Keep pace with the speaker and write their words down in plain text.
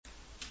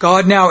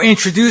God now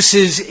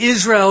introduces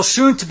Israel's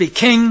soon-to-be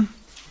king,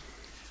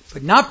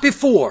 but not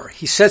before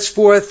he sets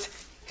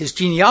forth his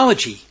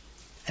genealogy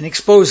and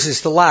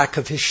exposes the lack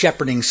of his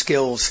shepherding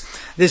skills.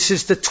 This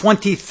is the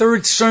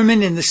 23rd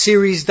sermon in the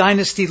series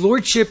Dynasty,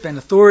 Lordship, and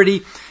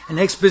Authority, an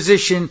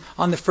exposition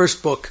on the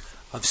first book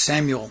of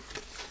Samuel.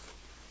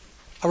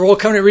 Our Old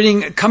Covenant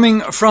reading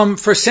coming from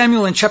 1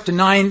 Samuel in chapter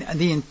 9, and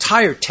the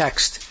entire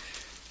text.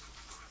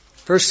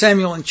 1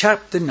 Samuel in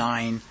chapter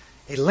 9,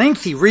 a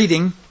lengthy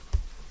reading,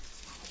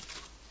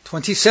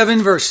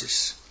 27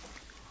 verses.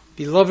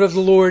 Beloved of the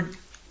Lord,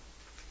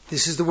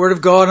 this is the word of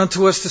God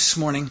unto us this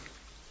morning.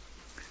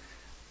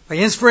 By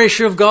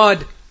inspiration of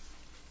God,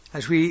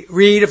 as we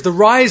read of the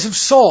rise of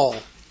Saul,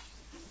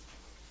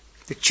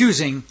 the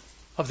choosing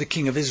of the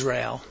king of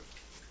Israel.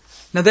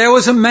 Now there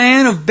was a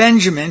man of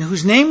Benjamin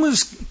whose name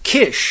was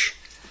Kish,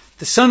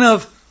 the son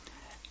of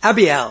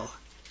Abiel,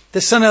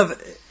 the son of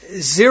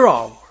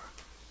Zeror,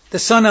 the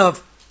son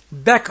of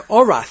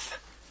Bechorath,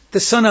 the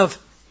son of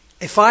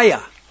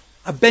Ephiah,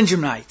 a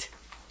Benjaminite,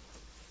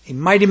 a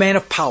mighty man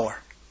of power.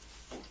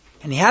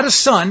 And he had a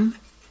son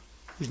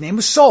whose name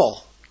was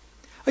Saul,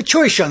 a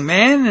choice young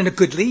man and a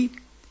goodly,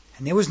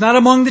 and there was not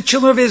among the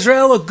children of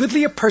Israel a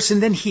goodlier person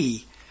than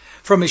he.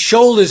 From his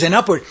shoulders and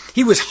upward,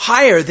 he was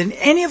higher than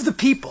any of the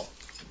people.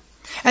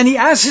 And the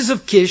asses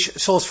of Kish,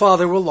 Saul's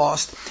father, were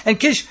lost. And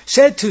Kish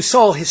said to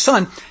Saul his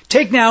son,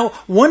 "Take now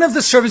one of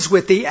the servants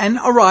with thee, and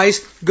arise,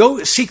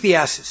 go seek the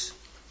asses."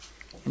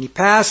 And he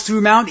passed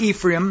through Mount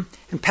Ephraim,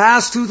 and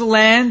passed through the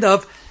land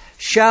of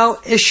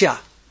Shalisha,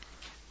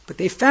 but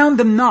they found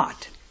them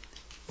not.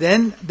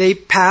 Then they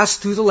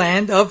passed through the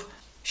land of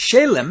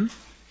Shalem,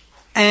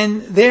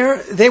 and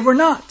there they were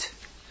not.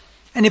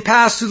 And they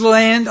passed through the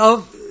land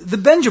of the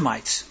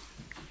Benjamites,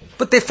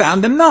 but they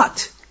found them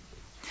not.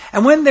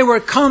 And when they were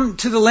come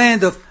to the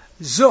land of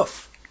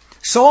Zuph,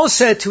 Saul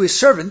said to his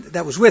servant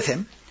that was with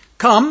him,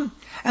 "Come,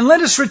 and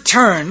let us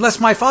return,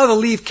 lest my father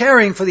leave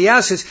caring for the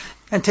asses,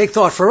 and take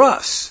thought for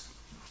us."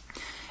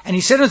 And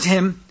he said unto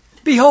him,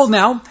 "Behold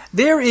now,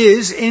 there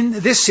is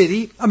in this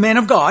city a man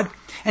of God,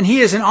 and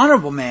he is an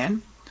honorable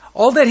man.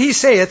 All that he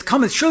saith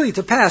cometh surely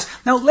to pass.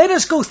 Now let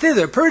us go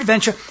thither.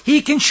 Peradventure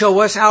he can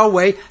show us our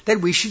way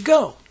that we should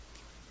go."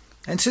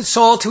 And said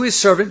Saul to his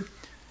servant,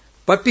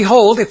 "But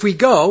behold, if we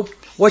go,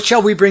 what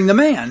shall we bring the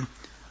man?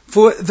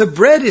 For the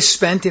bread is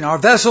spent in our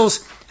vessels,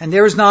 and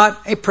there is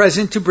not a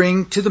present to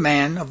bring to the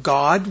man of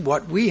God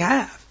what we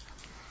have."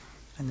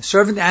 And the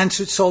servant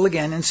answered Saul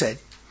again and said,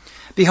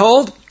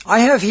 "Behold, I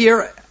have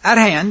here at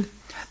hand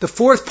the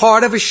 4th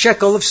part of a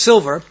shekel of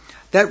silver,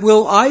 that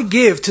will I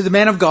give to the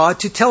man of God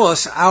to tell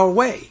us our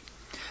way.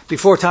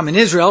 Before time in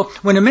Israel,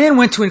 when a man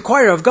went to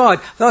inquire of God,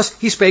 thus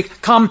he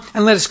spake, Come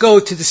and let us go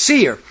to the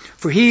seer.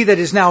 For he that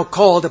is now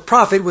called a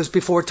prophet was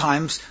before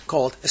times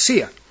called a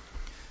seer."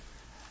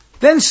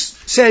 Then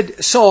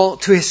said Saul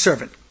to his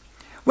servant,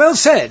 "Well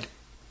said,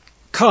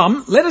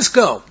 come, let us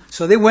go."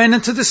 So they went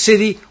into the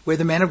city where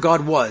the man of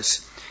God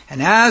was.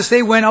 And as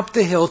they went up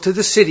the hill to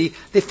the city,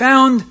 they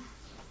found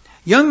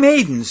young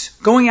maidens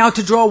going out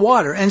to draw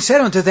water, and said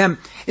unto them,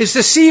 "Is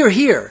the seer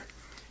here?"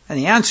 And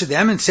he answered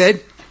them and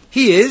said,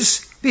 "He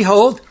is.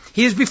 Behold,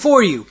 he is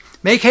before you.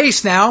 Make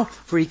haste now,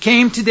 for he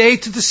came today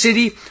to the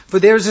city, for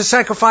there is a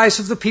sacrifice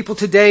of the people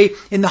today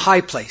in the high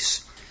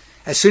place.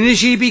 As soon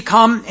as ye be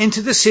come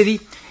into the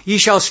city, ye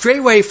shall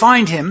straightway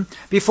find him,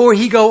 before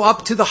he go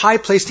up to the high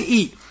place to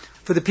eat.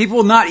 For the people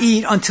will not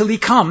eat until he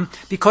come,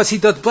 because he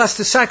doth bless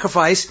the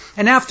sacrifice,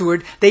 and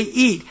afterward they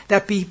eat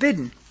that be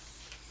bidden.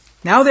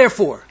 Now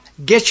therefore,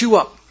 get you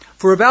up,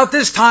 for about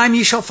this time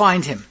ye shall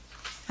find him."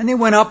 And they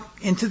went up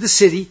into the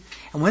city,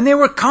 and when they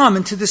were come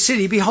into the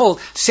city, behold,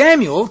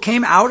 Samuel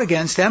came out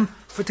against them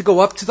for to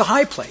go up to the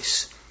high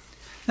place.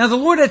 Now the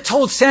Lord had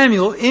told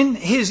Samuel in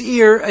his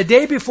ear a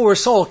day before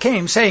Saul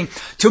came, saying,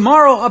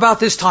 "Tomorrow about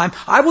this time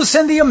I will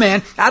send thee a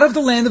man out of the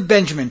land of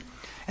Benjamin,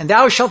 and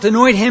thou shalt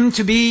anoint him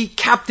to be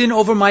captain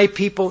over my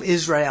people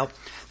Israel,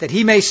 that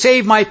he may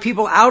save my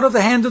people out of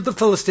the hand of the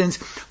Philistines,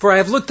 for I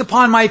have looked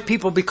upon my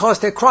people, because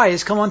their cry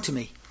is come unto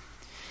me."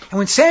 And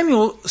when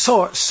Samuel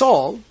saw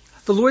Saul,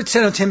 the Lord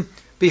said unto him,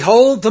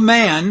 "Behold the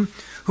man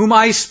whom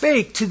I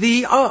spake to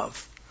thee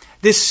of.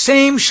 This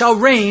same shall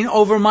reign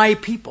over my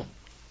people."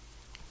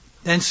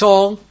 Then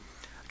Saul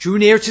drew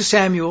near to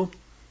Samuel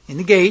in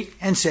the gate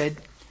and said,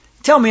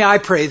 "Tell me, I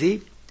pray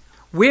thee,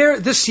 where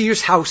the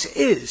seer's house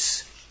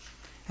is."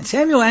 And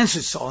Samuel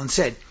answered Saul and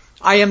said,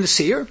 "I am the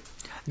seer.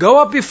 Go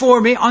up before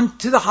me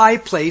unto the high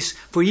place,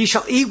 for ye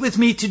shall eat with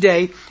me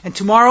today, and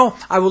tomorrow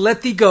I will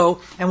let thee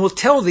go, and will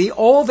tell thee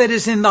all that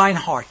is in thine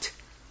heart.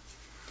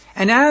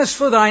 And as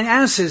for thine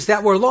asses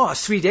that were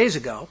lost 3 days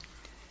ago,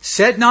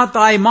 set not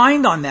thy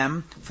mind on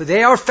them, for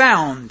they are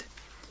found.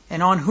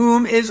 And on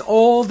whom is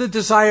all the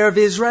desire of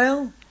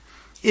Israel?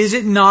 Is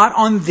it not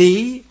on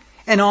thee,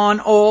 and on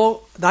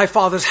all thy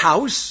father's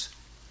house?"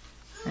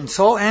 And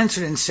Saul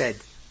answered and said,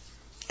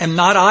 "Am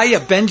not I a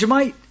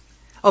Benjamite,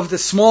 of the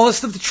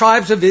smallest of the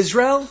tribes of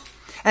Israel,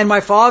 and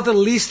my father the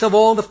least of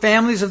all the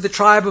families of the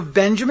tribe of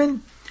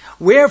Benjamin?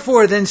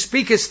 Wherefore then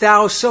speakest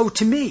thou so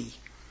to me?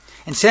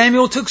 And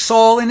Samuel took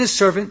Saul and his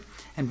servant,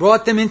 and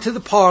brought them into the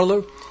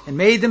parlor, and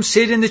made them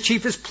sit in the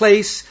chiefest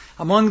place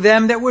among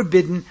them that were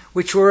bidden,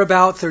 which were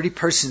about 30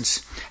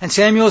 persons. And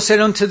Samuel said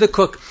unto the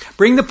cook,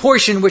 Bring the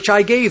portion which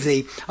I gave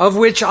thee, of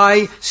which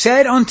I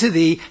said unto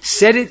thee,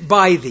 Set it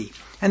by thee.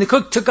 And the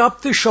cook took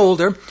up the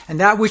shoulder, and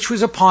that which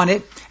was upon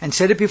it, and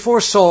set it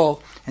before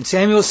Saul. And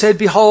Samuel said,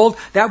 Behold,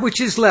 that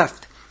which is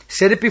left,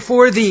 set it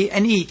before thee,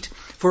 and eat.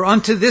 For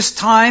unto this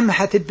time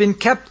hath it been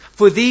kept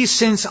for thee,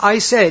 since I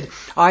said,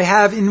 I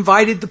have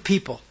invited the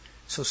people.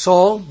 So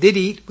Saul did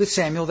eat with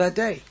Samuel that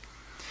day.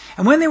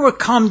 And when they were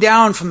come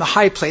down from the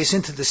high place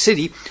into the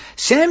city,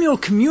 Samuel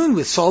communed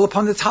with Saul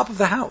upon the top of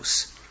the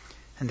house.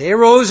 And they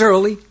arose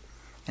early,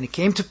 and it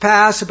came to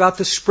pass about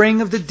the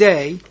spring of the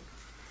day,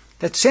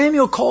 that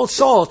Samuel called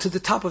Saul to the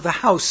top of the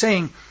house,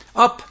 saying,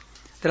 Up,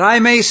 that I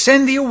may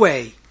send thee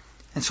away.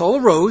 And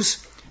Saul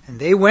arose, and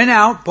they went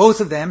out,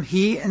 both of them,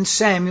 he and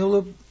Samuel,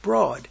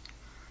 abroad.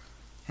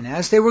 And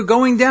as they were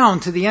going down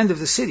to the end of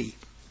the city,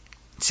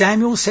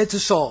 Samuel said to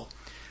Saul,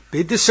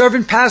 Bid the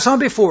servant pass on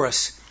before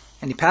us.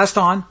 And he passed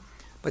on,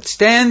 but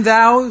stand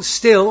thou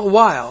still a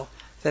while,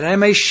 that I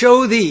may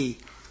show thee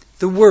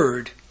the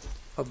word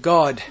of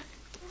God.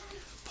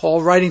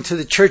 Paul writing to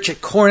the church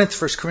at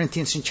Corinth, 1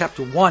 Corinthians in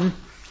chapter 1.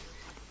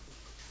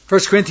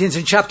 1 Corinthians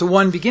in chapter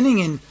 1, beginning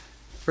in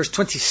verse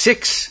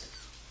 26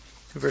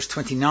 to verse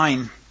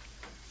 29.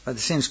 By the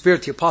same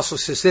Spirit, the apostle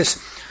says this,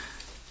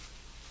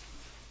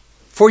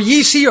 For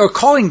ye see your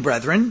calling,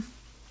 brethren,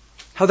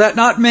 how that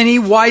not many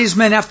wise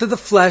men after the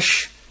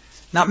flesh,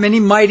 not many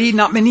mighty,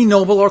 not many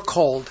noble are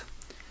called.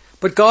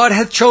 But God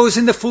hath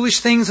chosen the foolish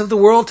things of the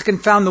world to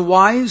confound the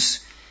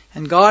wise,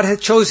 and God hath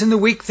chosen the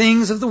weak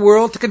things of the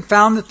world to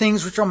confound the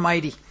things which are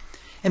mighty.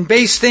 And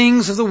base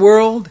things of the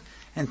world,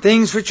 and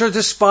things which are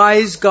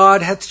despised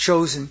God hath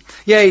chosen.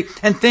 Yea,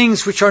 and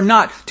things which are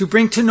not, to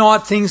bring to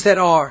naught things that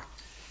are,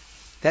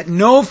 that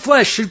no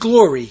flesh should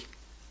glory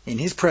in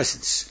his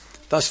presence.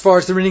 Thus far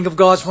as the reading of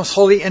God's most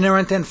holy,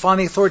 inerrant, and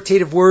finally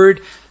authoritative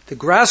word, the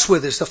grass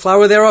withers, the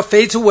flower thereof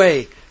fades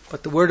away,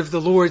 but the word of the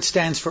Lord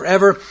stands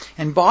forever,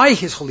 and by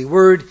his holy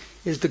word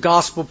is the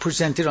gospel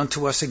presented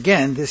unto us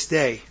again this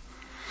day.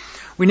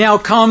 We now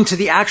come to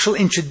the actual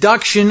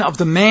introduction of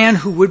the man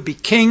who would be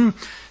king,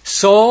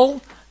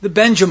 Saul the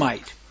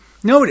Benjamite.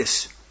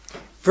 Notice,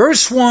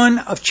 verse 1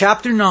 of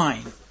chapter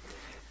 9.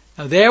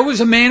 Now there was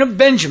a man of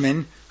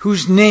Benjamin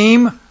whose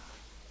name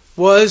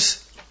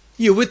was,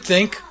 you would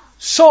think,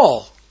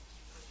 Saul.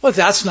 Well,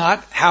 that's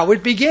not how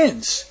it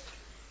begins.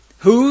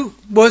 Who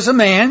was a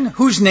man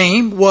whose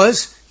name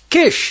was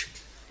Kish,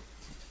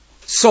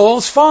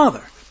 Saul's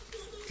father.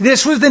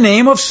 This was the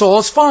name of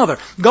Saul's father.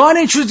 God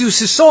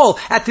introduces Saul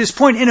at this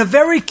point in a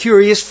very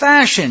curious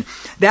fashion.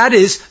 That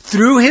is,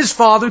 through his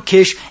father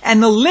Kish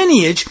and the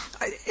lineage,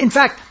 in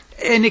fact,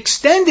 an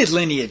extended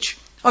lineage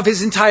of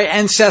his entire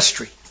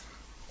ancestry.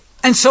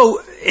 And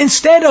so,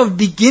 instead of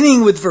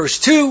beginning with verse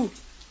 2,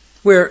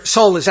 where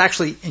Saul is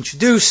actually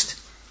introduced,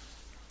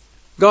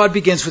 God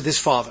begins with his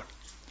father.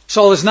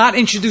 Saul is not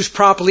introduced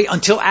properly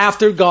until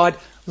after God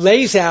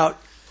lays out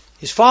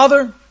his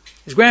father,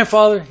 his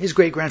grandfather, his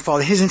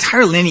great-grandfather, his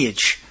entire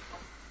lineage.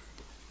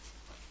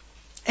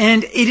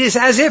 And it is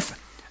as if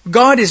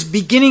God is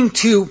beginning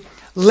to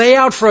lay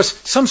out for us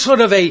some sort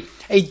of a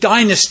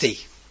dynasty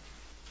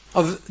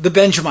of the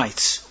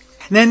Benjamites.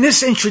 And then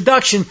this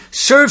introduction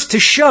serves to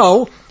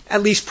show,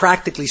 at least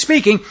practically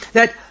speaking,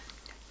 that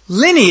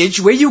lineage,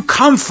 where you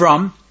come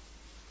from,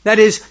 that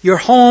is, your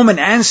home and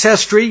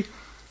ancestry,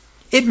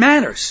 it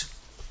matters.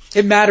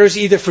 It matters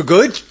either for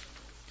good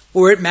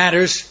or it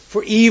matters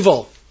for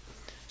evil.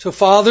 So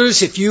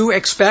fathers, if you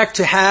expect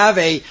to have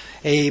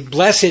a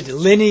blessed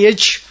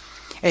lineage,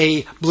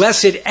 a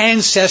blessed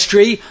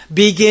ancestry,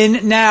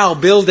 begin now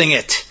building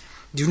it.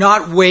 Do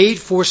not wait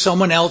for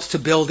someone else to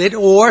build it,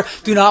 or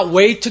do not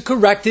wait to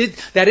correct it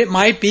that it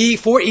might be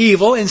for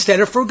evil instead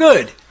of for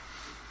good.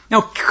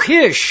 Now,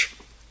 Kish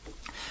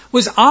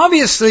was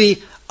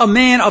obviously a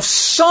man of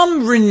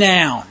some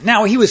renown.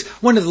 Now, he was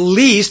one of the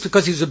least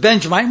because he was a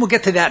Benjamite, and we'll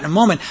get to that in a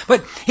moment.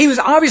 But he was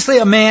obviously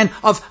a man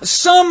of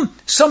some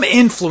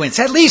influence,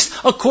 at least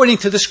according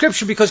to the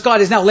Scripture, because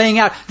God is now laying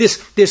out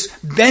this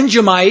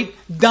Benjamite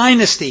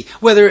dynasty.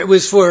 Whether it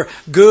was for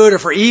good or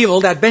for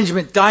evil, that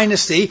Benjamite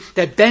dynasty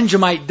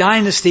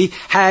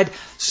had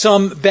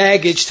some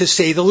baggage, to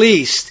say the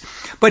least.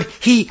 But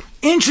he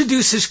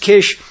introduces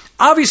Kish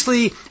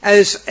obviously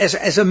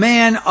as a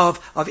man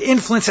of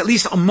influence, at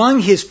least among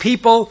his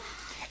people,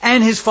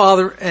 and his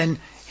father and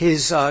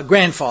his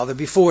grandfather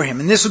before him.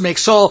 And this would make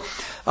Saul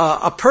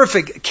a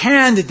perfect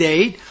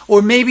candidate,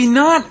 or maybe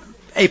not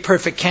a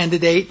perfect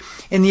candidate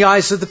in the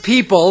eyes of the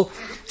people,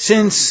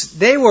 since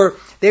they were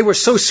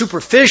so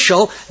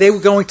superficial. They were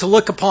going to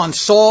look upon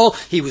Saul.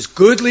 He was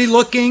goodly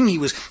looking. He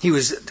was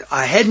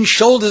head and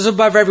shoulders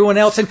above everyone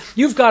else. And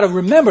you've got to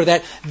remember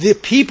that the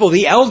people,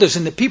 the elders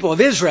and the people of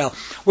Israel,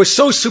 were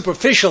so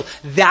superficial.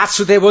 That's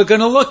what they were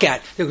going to look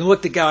at. They were going to look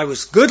at the guy who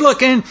was good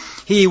looking.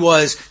 He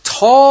was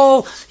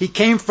tall. He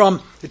came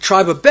from the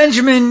tribe of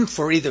Benjamin,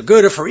 for either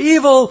good or for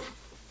evil.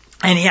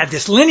 And he had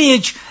this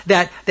lineage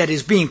that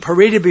is being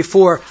paraded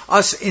before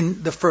us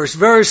in the first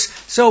verse.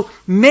 So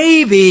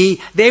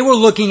maybe they were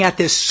looking at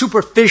this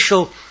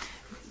superficial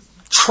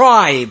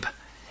tribe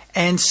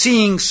and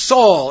seeing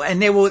Saul,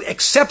 and they will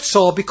accept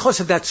Saul because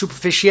of that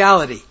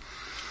superficiality.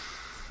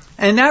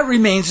 And that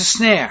remains a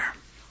snare,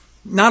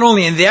 not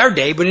only in their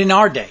day, but in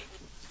our day.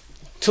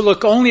 To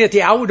look only at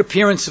the outward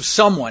appearance of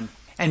someone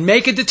and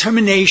make a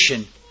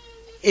determination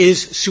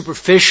is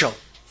superficial.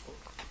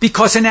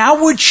 Because an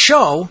outward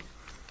show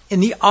in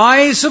the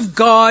eyes of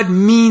God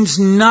means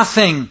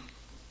nothing.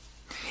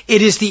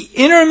 It is the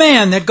inner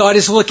man that God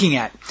is looking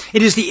at.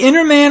 It is the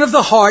inner man of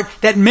the heart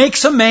that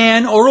makes a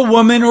man or a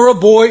woman or a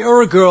boy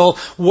or a girl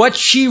what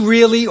she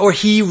really or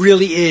he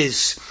really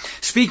is.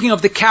 Speaking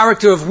of the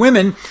character of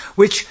women,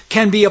 which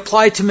can be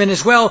applied to men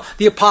as well,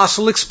 the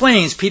apostle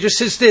explains. Peter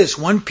says this,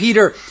 1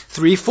 Peter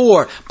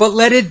 3:4, but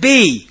let it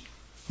be.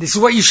 This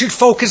is what you should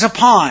focus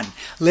upon.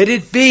 Let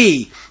it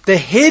be the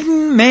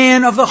hidden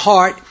man of the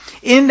heart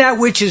in that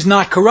which is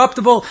not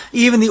corruptible,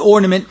 even the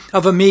ornament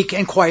of a meek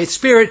and quiet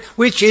spirit,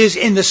 which is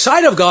in the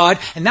sight of God,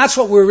 and that's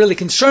what we're really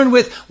concerned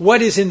with,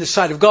 what is in the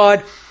sight of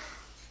God,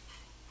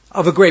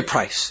 of a great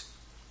price.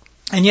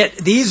 And yet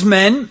these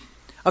men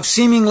of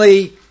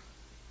seemingly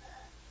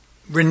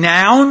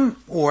renown,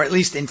 or at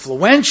least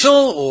influential,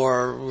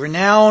 or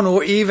renown,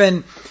 or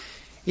even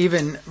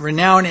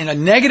renown in a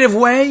negative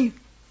way,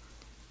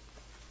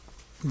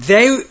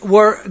 they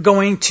were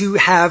going to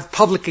have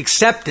public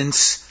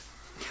acceptance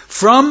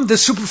from the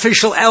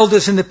superficial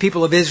elders and the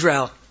people of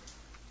Israel.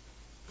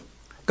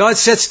 God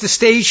sets the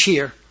stage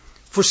here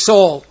for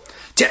Saul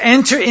to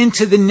enter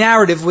into the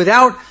narrative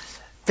without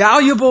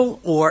valuable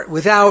or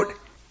without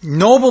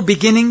noble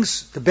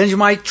beginnings. The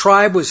Benjamite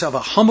tribe was of a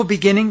humble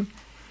beginning,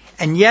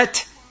 and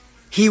yet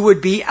he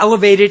would be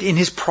elevated in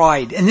his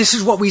pride. And this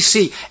is what we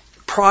see.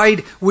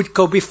 Pride would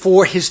go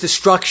before his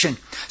destruction.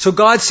 So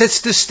God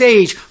sets the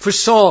stage for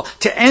Saul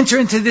to enter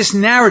into this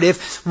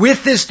narrative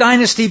with this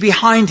dynasty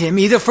behind him,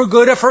 either for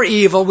good or for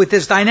evil, with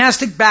this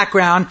dynastic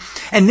background.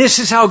 And this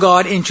is how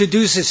God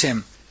introduces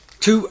him,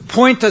 to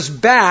point us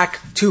back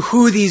to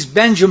who these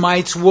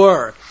Benjamites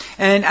were.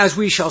 And as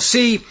we shall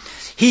see,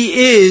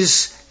 he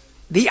is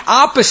the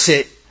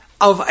opposite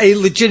of a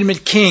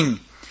legitimate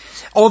king.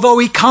 Although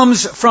he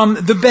comes from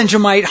the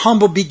Benjamite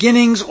humble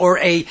beginnings, or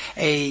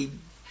a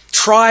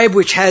tribe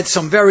which had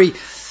some very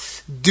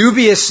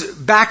dubious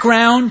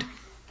background,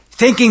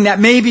 thinking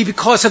that maybe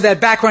because of that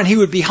background he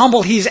would be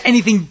humble, he is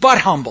anything but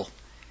humble.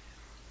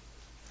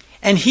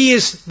 And he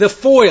is the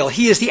foil,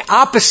 he is the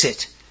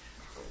opposite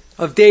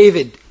of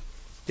David,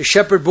 the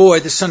shepherd boy,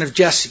 the son of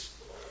Jesse.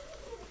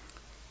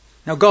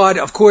 Now God,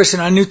 of course,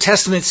 in our New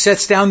Testament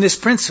sets down this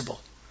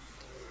principle.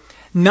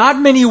 Not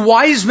many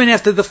wise men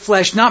after the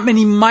flesh, not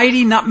many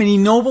mighty, not many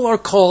noble are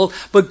called,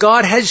 but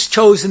God has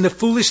chosen the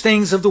foolish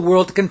things of the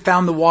world to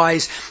confound the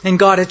wise, and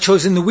God has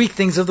chosen the weak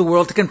things of the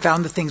world to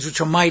confound the things which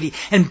are mighty,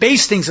 and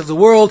base things of the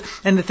world,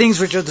 and the things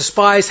which are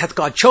despised hath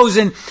God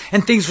chosen,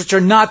 and things which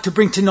are not, to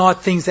bring to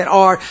naught things that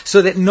are,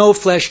 so that no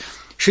flesh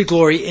should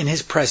glory in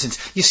his presence.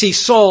 You see,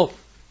 Saul,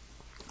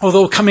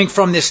 although coming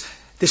from this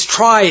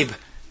tribe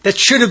that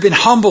should have been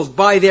humbled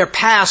by their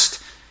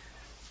past,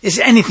 is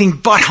anything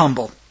but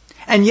humble.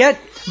 And yet,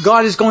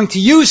 God is going to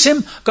use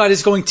him. God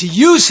is going to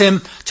use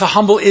him to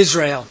humble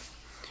Israel.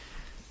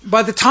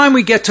 By the time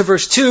we get to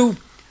verse 2,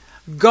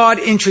 God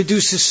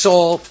introduces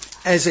Saul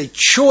as a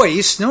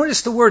choice,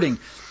 notice the wording,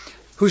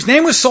 whose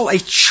name was Saul, a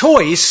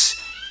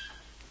choice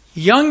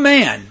young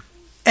man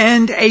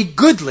and a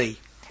goodly,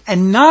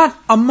 and not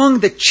among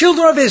the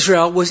children of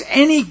Israel was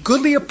any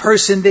goodlier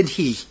person than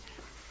he.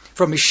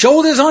 From his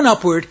shoulders on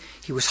upward,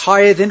 he was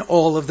higher than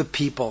all of the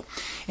people.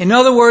 In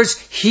other words,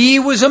 he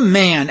was a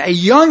man, a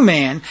young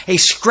man, a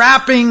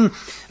strapping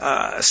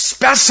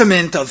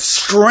specimen of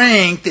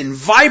strength and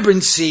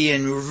vibrancy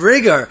and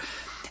rigor.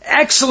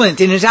 Excellent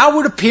in his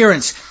outward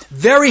appearance,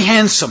 very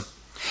handsome.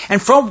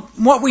 And from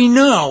what we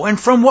know,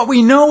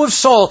 of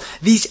Saul,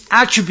 these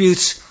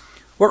attributes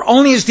were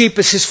only as deep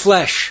as his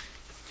flesh,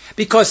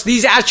 because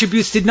these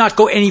attributes did not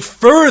go any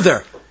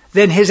further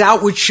than his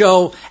outward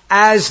show,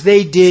 as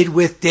they did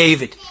with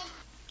David.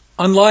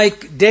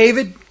 Unlike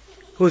David,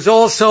 who was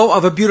also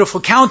of a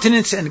beautiful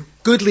countenance and a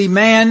goodly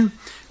man,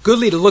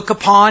 goodly to look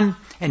upon,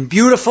 and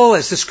beautiful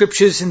as the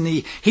scriptures in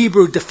the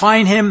Hebrew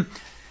define him,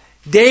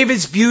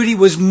 David's beauty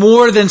was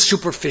more than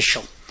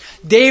superficial.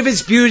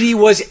 David's beauty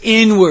was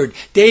inward.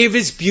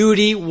 David's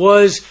beauty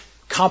was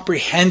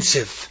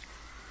comprehensive.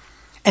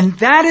 And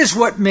that is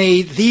what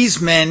made these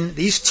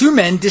two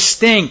men,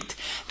 distinct.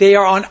 They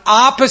are on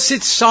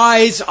opposite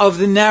sides of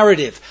the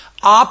narrative,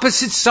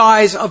 opposite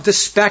sides of the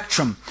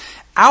spectrum.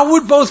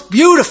 Outward both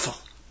beautiful,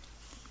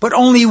 but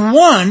only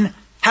one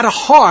had a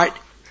heart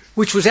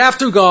which was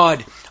after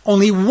God.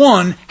 Only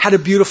one had a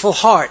beautiful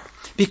heart,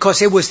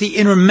 because it was the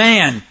inner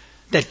man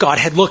that God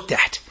had looked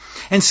at.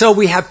 And so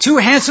we have two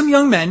handsome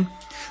young men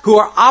who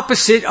are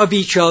opposite of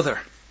each other.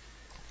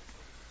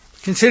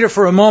 Consider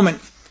for a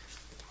moment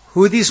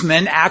who these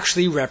men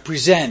actually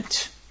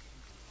represent.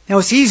 Now,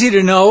 it's easy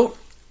to know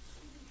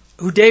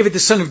who David the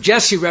son of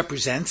Jesse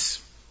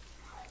represents,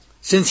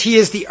 since he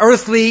is the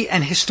earthly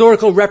and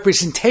historical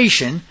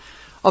representation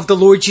of the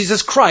Lord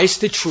Jesus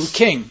Christ, the true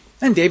king.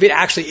 And David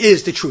actually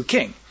is the true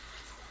king.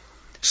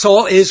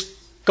 Saul is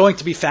going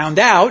to be found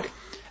out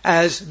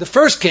as the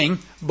first king,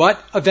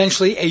 but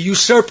eventually a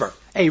usurper,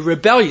 a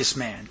rebellious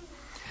man.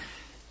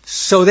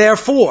 So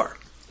therefore,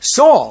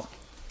 Saul,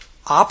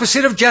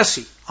 opposite of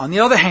Jesse, on the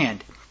other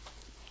hand,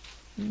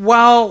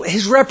 while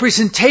his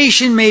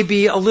representation may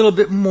be a little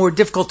bit more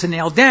difficult to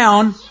nail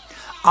down,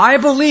 I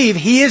believe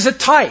he is a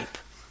type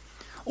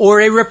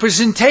or a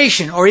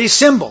representation or a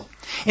symbol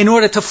in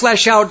order to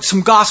flesh out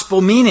some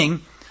gospel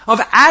meaning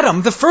of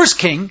Adam, the first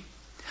king,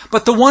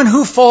 but the one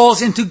who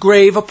falls into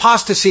grave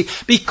apostasy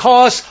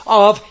because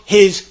of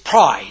his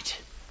pride.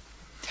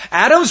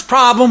 Adam's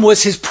problem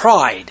was his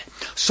pride.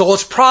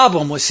 Saul's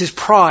problem was his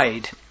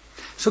pride.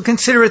 So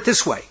consider it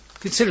this way.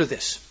 Consider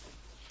this.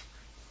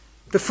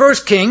 The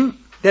first king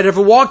that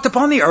ever walked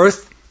upon the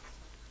earth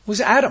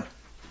was Adam.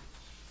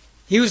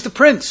 He was the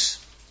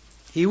prince.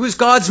 He was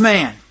God's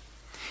man.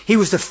 He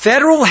was the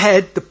federal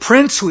head, the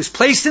prince who was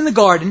placed in the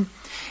garden,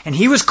 and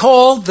he was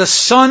called the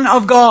Son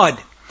of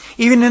God,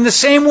 even in the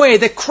same way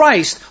that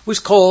Christ was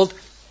called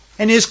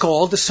and is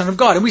called the Son of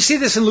God. And we see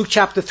this in Luke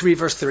chapter 3,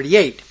 verse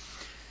 38.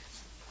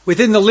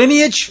 Within the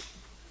lineage,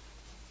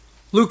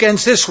 Luke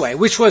ends this way: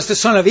 which was the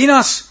son of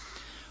Enos,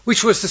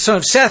 which was the son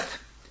of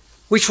Seth,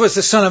 which was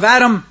the son of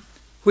Adam,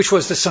 which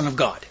was the Son of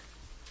God.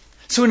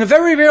 So in a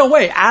very real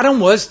way, Adam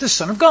was the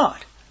Son of God.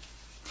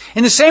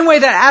 In the same way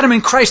that Adam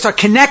and Christ are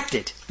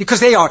connected, because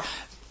they are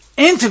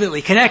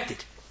intimately connected,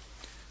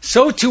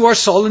 so too are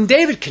Saul and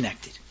David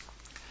connected.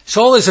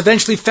 Saul is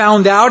eventually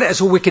found out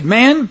as a wicked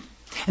man,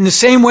 in the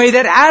same way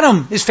that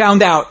Adam is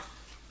found out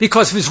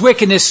because of his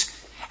wickedness,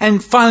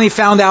 and finally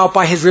found out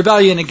by his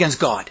rebellion against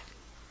God.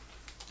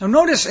 Now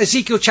notice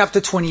Ezekiel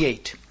chapter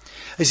 28.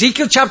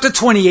 Ezekiel chapter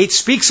 28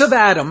 speaks of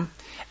Adam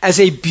as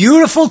a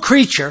beautiful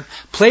creature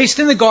placed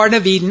in the Garden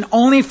of Eden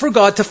only for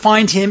God to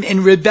find him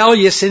in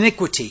rebellious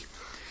iniquity.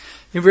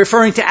 In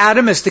referring to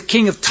Adam as the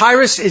king of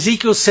Tyrus,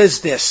 Ezekiel says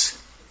this,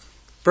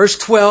 verse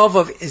 12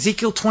 of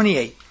Ezekiel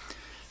 28,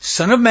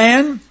 Son of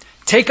man,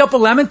 take up a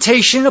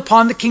lamentation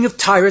upon the king of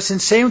Tyrus,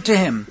 and say unto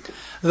him,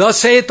 Thus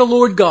saith the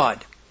Lord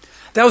God,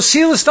 Thou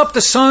sealest up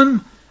the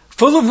sun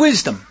full of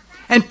wisdom,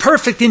 and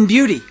perfect in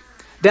beauty.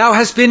 Thou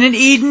hast been in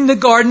Eden, the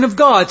garden of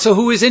God. So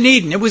who is in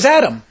Eden? It was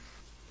Adam.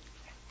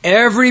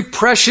 Every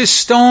precious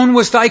stone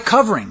was thy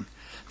covering,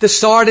 the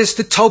sardis,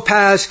 the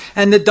topaz,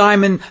 and the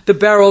diamond, the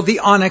beryl, the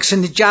onyx,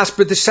 and the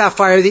jasper, the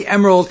sapphire, the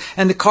emerald,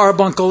 and the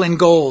carbuncle, and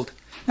gold.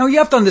 Now you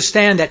have to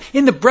understand that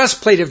in the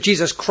breastplate of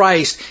Jesus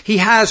Christ, he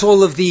has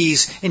all of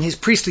these, in his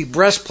priestly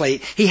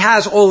breastplate, he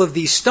has all of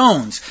these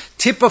stones,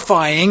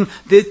 typifying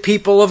the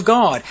people of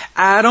God.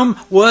 Adam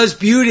was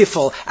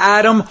beautiful.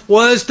 Adam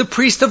was the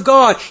priest of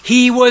God.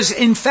 He was,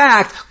 in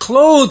fact,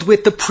 clothed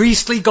with the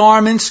priestly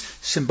garments,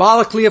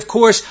 symbolically, of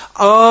course,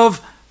 of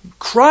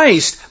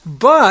Christ.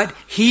 But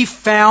he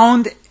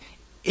found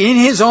in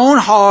his own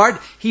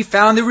heart, he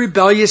found a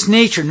rebellious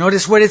nature.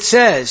 Notice what it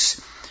says.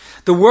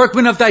 The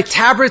workman of thy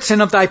tabrets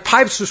and of thy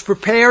pipes was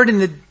prepared in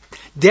the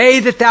day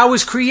that thou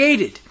was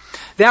created.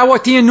 Thou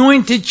art the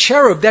anointed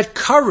cherub that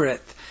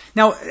covereth.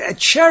 Now, a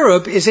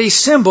cherub is a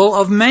symbol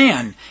of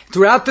man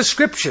throughout the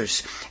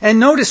scriptures. And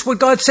notice what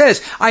God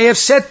says. I have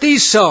set thee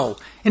so.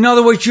 In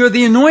other words, you're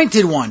the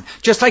anointed one.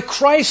 Just like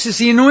Christ is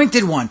the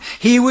anointed one.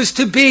 He was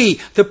to be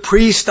the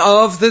priest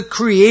of the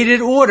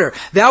created order.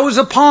 That was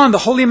upon the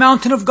holy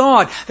mountain of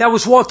God. That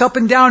was walked up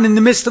and down in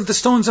the midst of the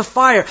stones of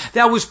fire.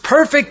 That was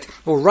perfect,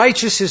 or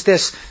righteous is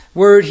this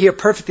word here,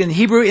 perfect in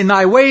Hebrew, in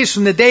thy ways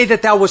from the day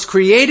that thou was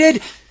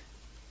created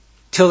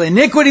till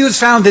iniquity was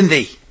found in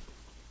thee.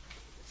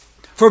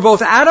 For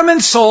both Adam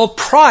and Saul,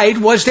 pride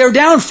was their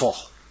downfall.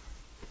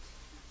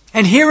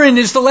 And herein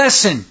is the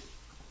lesson.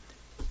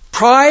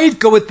 Pride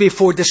goeth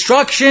before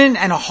destruction,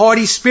 and a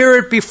haughty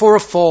spirit before a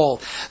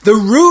fall. The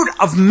root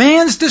of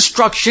man's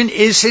destruction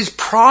is his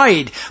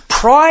pride.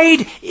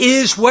 Pride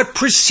is what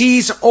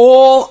precedes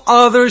all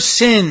other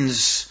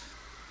sins.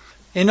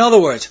 In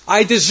other words,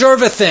 I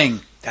deserve a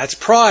thing. That's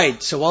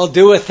pride, so I'll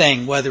do a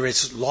thing, whether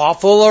it's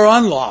lawful or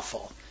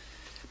unlawful.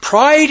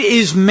 Pride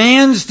is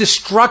man's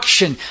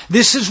destruction.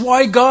 This is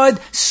why God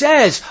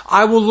says,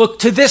 I will look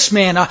to this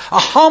man, a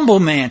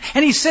humble man.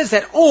 And he says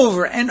that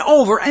over and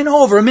over and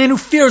over, a man who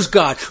fears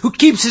God, who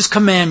keeps his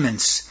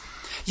commandments.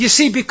 You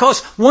see,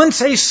 because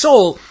once a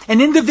soul,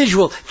 an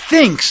individual,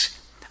 thinks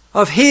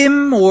of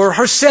him or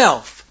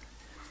herself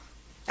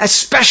as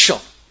special,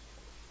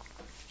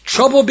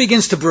 trouble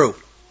begins to brew.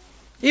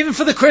 Even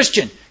for the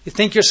Christian. You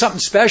think you're something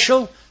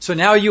special, so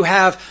now you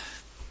have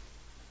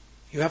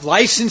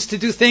license to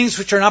do things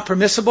which are not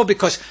permissible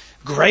because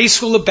grace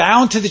will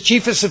abound to the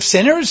chiefest of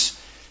sinners?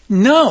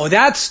 No,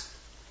 that's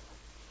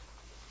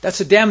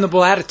a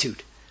damnable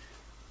attitude.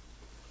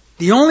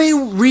 The only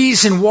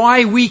reason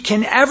why we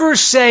can ever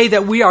say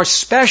that we are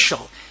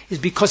special is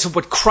because of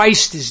what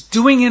Christ is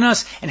doing in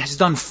us and has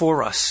done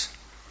for us.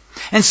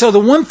 And so the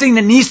one thing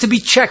that needs to be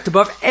checked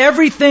above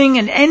everything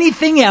and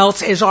anything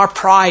else is our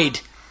pride.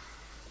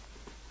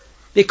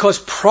 Because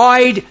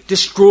pride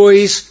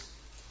destroys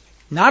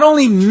not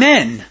only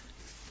men,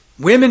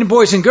 women,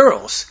 boys, and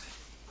girls,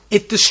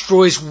 it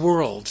destroys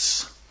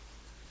worlds.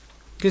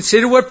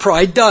 Consider what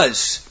pride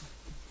does.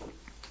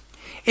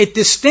 It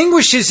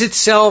distinguishes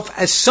itself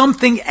as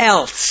something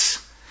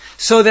else,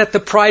 so that the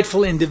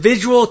prideful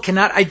individual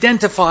cannot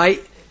identify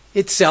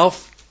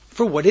itself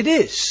for what it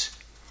is.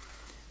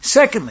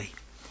 Secondly,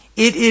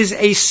 it is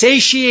a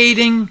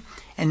satiating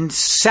and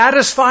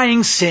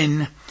satisfying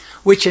sin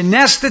which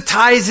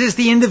anesthetizes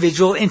the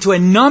individual into a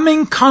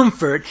numbing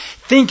comfort,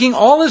 thinking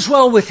all is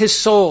well with his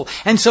soul.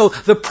 And so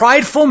the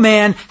prideful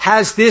man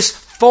has this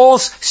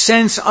false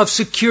sense of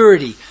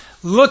security.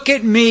 Look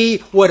at me,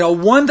 what a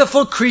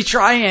wonderful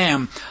creature I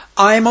am.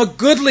 I'm a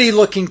goodly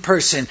looking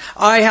person.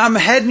 I am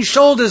head and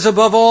shoulders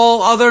above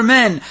all other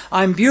men.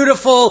 I'm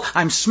beautiful,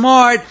 I'm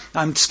smart,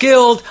 I'm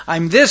skilled,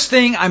 I'm this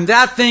thing, I'm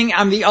that thing,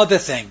 I'm the other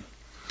thing.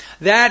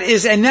 That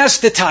is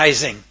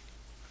anesthetizing.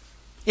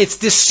 It's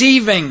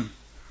deceiving.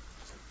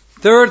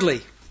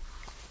 Thirdly,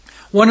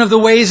 one of the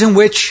ways in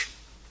which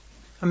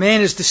a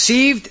man is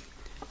deceived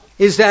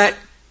is that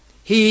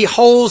he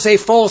holds a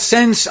false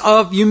sense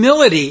of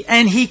humility,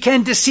 and he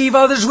can deceive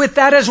others with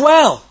that as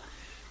well.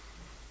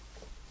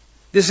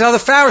 This is how the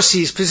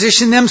Pharisees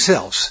positioned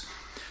themselves.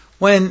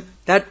 When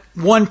that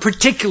one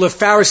particular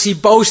Pharisee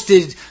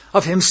boasted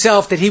of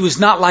himself that he was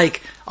not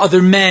like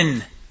other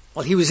men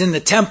while he was in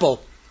the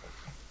temple.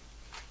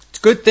 It's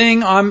a good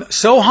thing I'm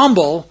so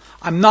humble,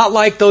 I'm not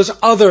like those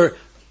other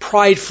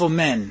prideful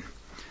men.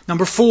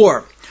 Number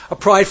 4, a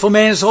prideful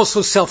man is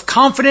also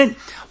self-confident.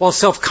 While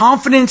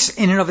self-confidence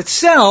in and of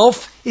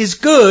itself is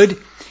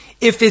good,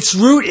 if its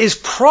root is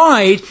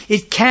pride,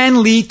 it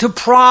can lead to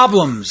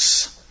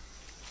problems.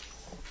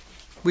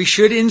 We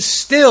should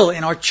instill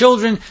in our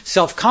children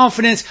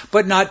self-confidence,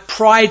 but not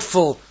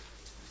prideful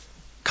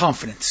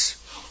confidence.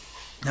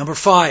 Number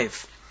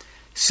 5,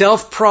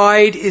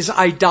 self-pride is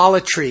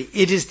idolatry.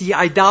 It is the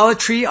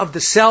idolatry of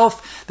the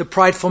self. The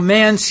prideful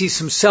man sees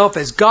himself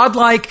as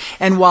godlike,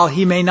 and while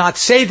he may not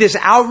say this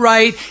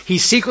outright, he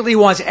secretly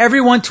wants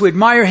everyone to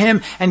admire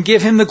him and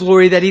give him the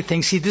glory that he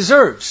thinks he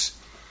deserves,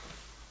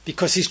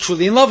 because he's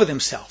truly in love with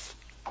himself,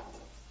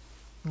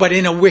 but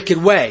in a wicked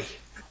way.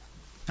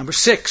 Number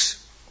 6,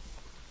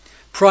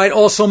 pride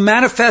also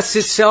manifests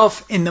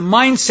itself in the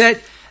mindset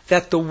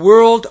that the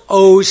world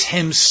owes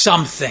him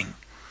something.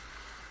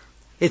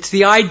 It's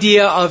the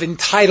idea of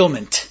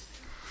entitlement.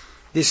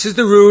 This is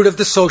the root of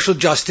the social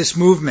justice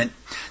movement.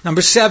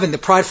 Number 7, the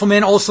prideful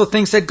man also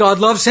thinks that God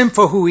loves him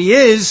for who he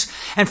is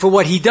and for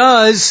what he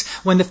does,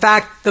 when the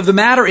fact of the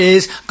matter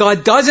is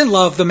God doesn't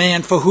love the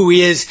man for who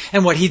he is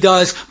and what he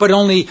does, but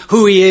only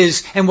who he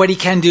is and what he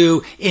can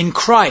do in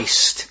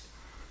Christ.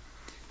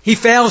 He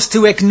fails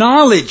to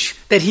acknowledge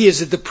that he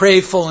is a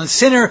depraved, fallen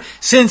sinner,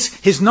 since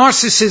his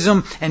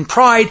narcissism and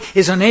pride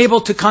is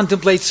unable to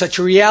contemplate such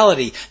a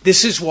reality.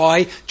 This is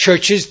why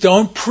churches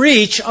don't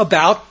preach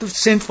about the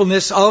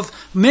sinfulness of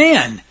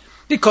man,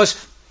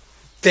 because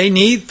they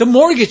need the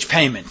mortgage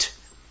payment.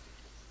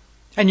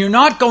 And you're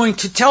not going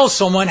to tell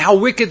someone how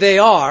wicked they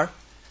are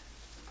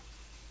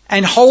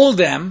and hold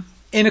them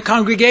in a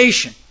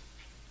congregation.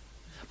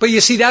 But you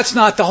see, that's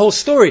not the whole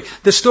story.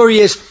 The story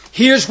is,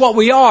 here's what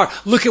we are.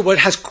 Look at what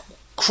has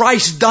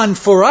Christ done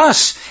for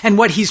us and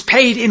what he's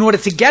paid in order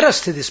to get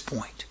us to this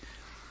point.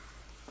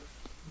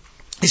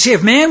 You see,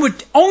 if man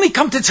would only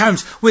come to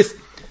terms with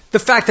the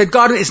fact that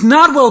God is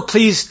not well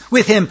pleased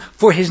with him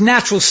for his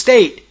natural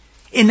state,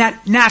 in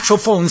that natural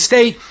fallen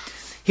state,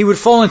 he would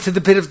fall into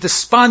the pit of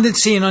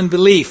despondency and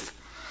unbelief.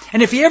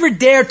 And if he ever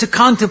dared to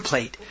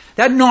contemplate,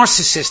 that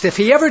narcissist, if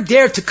he ever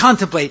dared to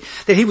contemplate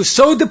that he was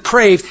so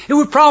depraved, it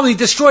would probably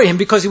destroy him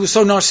because he was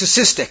so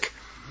narcissistic.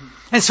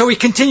 And so he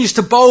continues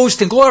to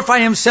boast and glorify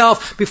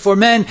himself before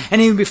men and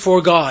even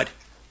before God.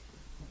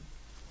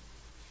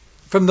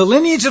 From the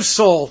lineage of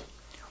Saul,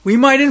 we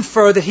might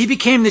infer that he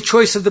became the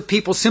choice of the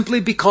people simply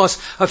because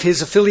of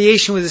his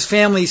affiliation with his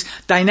family's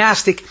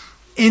dynastic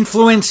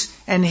influence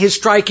and his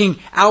striking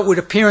outward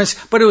appearance,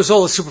 but it was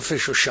all a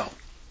superficial show.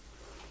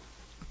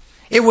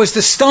 It was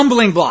the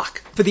stumbling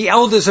block for the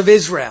elders of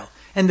Israel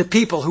and the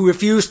people who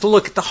refused to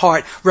look at the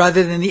heart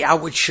rather than the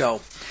outward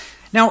show.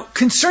 Now,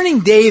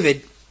 concerning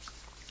David,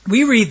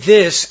 we read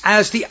this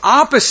as the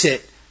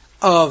opposite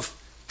of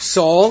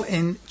Saul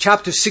in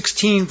chapter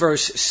 16,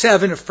 verse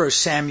 7 of 1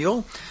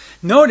 Samuel.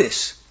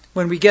 Notice,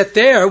 when we get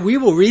there, we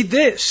will read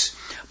this.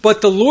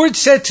 But the Lord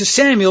said to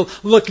Samuel,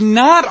 look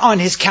not on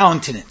his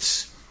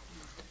countenance.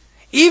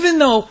 Even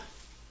though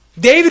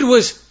David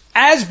was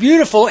as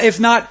beautiful, if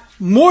not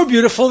more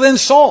beautiful than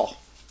Saul.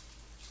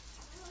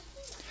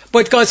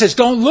 But God says,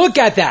 don't look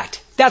at that.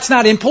 That's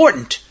not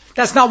important.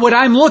 That's not what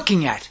I'm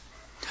looking at.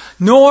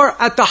 Nor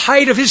at the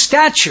height of his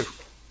stature,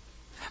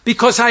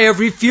 because I have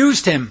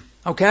refused him.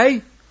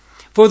 Okay?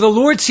 For the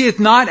Lord seeth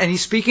not, and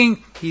he's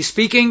speaking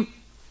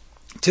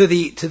to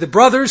the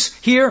brothers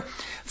here,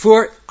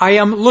 for I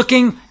am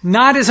looking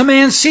not as a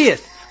man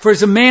seeth. For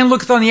as a man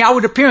looketh on the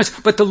outward appearance,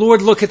 but the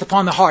Lord looketh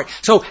upon the heart.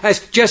 So as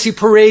Jesse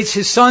parades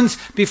his sons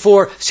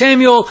before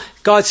Samuel,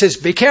 God says,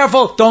 be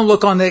careful, don't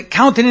look on the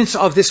countenance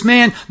of this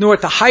man, nor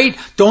at the height.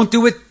 Don't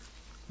do what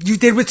you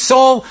did with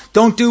Saul.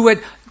 Don't do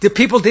what the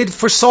people did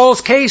for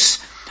Saul's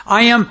case.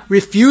 I am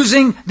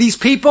refusing these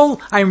people.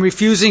 I am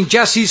refusing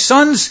Jesse's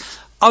sons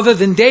other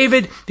than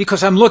David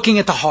because I'm looking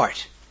at the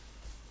heart.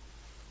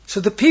 So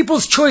the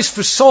people's choice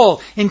for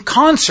Saul in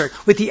concert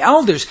with the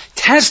elders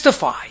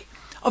testify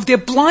of their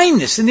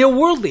blindness and their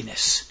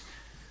worldliness.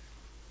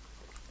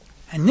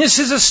 And this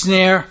is a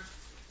snare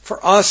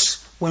for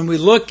us when we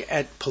look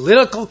at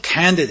political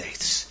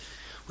candidates.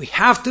 We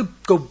have to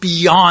go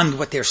beyond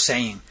what they're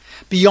saying,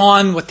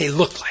 beyond what they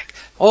look like.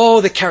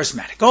 Oh, they're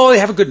charismatic. Oh, they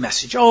have a good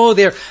message. Oh,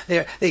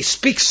 they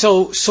speak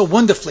so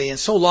wonderfully and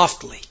so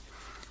loftily.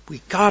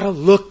 We gotta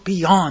look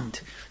beyond.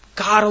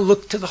 Gotta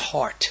look to the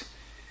heart.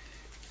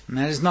 And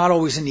that is not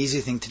always an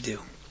easy thing to do.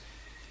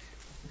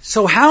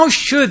 So how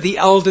should the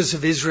elders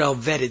of Israel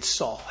vetted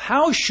Saul?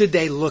 How should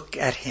they look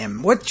at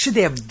him? What should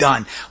they have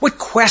done? What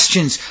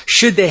questions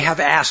should they have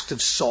asked of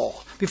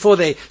Saul before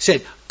they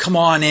said, come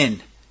on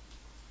in?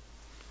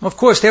 Well, of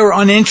course, they were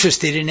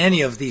uninterested in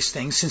any of these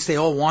things since they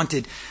all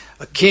wanted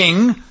a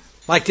king,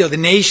 like the other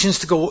nations,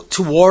 to go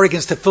to war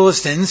against the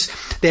Philistines.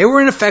 They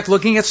were in effect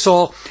looking at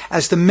Saul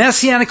as the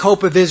messianic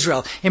hope of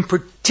Israel. In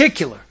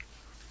particular,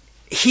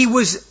 he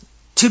was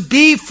to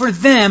be for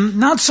them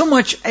not so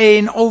much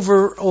an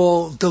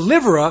overall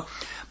deliverer,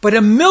 but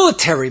a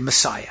military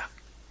Messiah.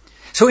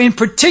 So in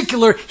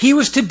particular, he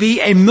was to be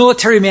a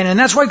military man, and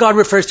that's why God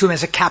refers to him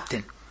as a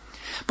captain.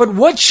 But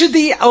what should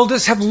the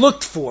elders have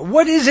looked for?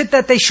 What is it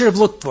that they should have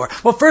looked for?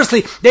 Well,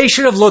 firstly, they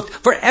should have looked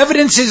for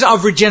evidences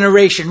of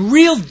regeneration,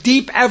 real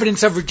deep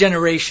evidence of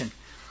regeneration.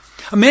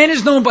 A man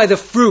is known by the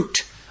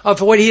fruit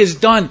of what he has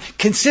done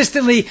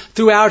consistently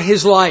throughout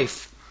his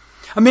life.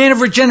 A man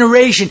of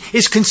regeneration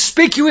is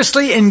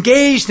conspicuously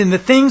engaged in the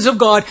things of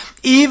God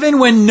even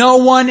when no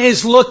one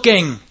is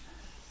looking.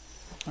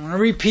 I want to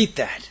repeat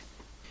that.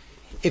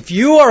 If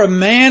you are a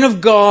man of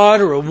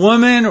God or a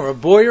woman or a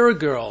boy or a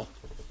girl,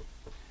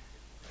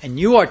 and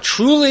you are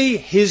truly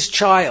His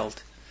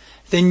child,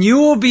 then you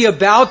will be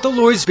about the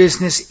Lord's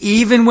business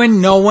even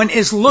when no one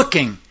is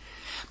looking.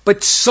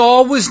 But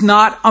Saul was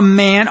not a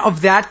man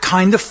of that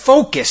kind of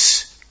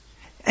focus.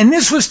 And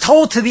this was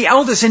told to the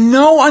elders in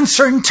no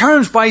uncertain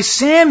terms by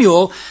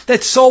Samuel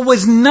that Saul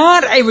was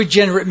not a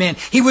regenerate man.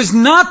 He was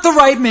not the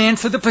right man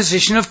for the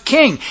position of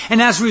king.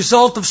 And as a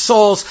result of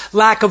Saul's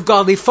lack of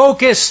godly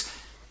focus,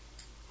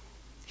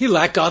 he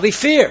lacked godly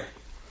fear.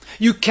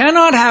 You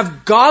cannot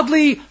have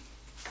godly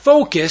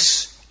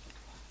focus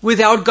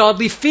without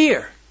godly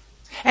fear.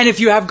 And if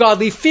you have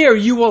godly fear,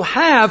 you will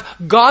have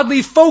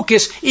godly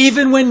focus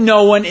even when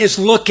no one is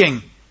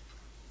looking.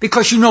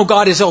 Because you know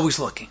God is always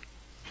looking.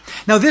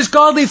 Now this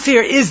godly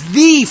fear is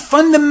the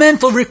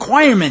fundamental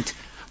requirement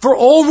for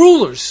all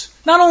rulers.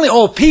 Not only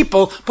all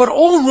people, but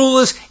all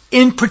rulers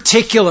in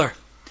particular.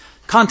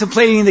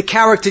 Contemplating the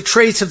character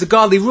traits of the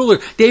godly ruler,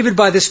 David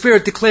by the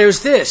Spirit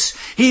declares this: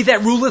 He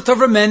that ruleth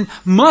over men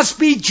must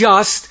be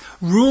just,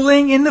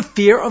 ruling in the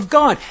fear of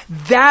God.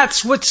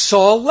 That's what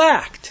Saul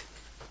lacked.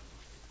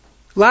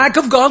 Lack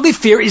of godly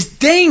fear is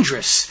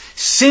dangerous,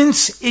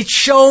 since it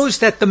shows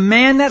that the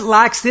man that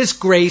lacks this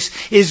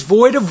grace is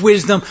void of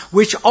wisdom,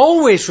 which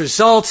always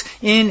results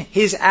in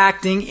his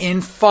acting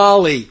in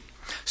folly.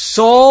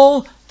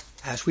 Saul,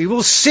 as we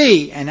will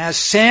see, and as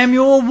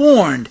Samuel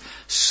warned,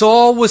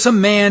 Saul was a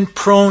man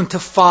prone to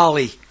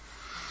folly.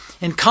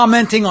 In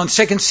commenting on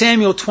 2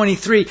 Samuel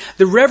 23,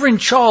 the Reverend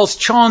Charles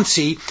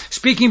Chauncey,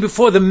 speaking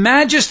before the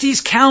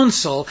Majesty's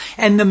Council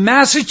and the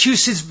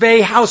Massachusetts Bay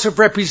House of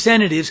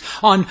Representatives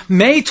on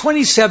May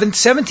 27,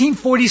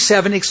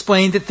 1747,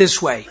 explained it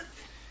this way: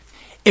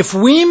 If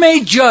we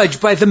may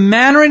judge by the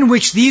manner in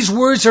which these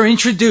words are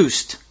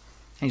introduced,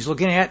 and he's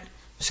looking at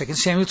 2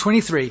 Samuel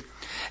 23,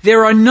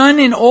 there are none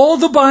in all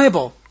the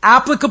Bible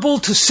applicable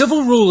to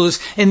civil rulers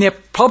in their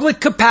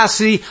public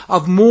capacity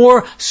of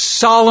more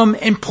solemn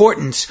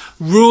importance,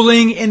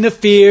 ruling in the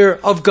fear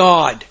of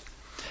God.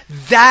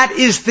 That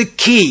is the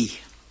key.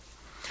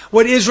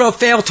 What Israel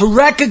failed to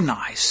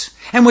recognize,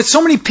 and what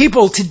so many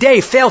people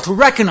today fail to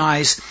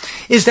recognize,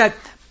 is that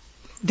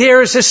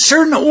there is a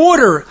certain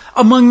order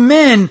among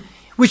men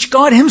which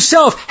God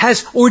Himself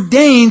has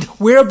ordained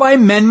whereby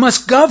men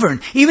must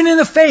govern. Even in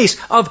the face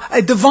of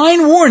a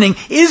divine warning,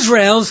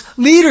 Israel's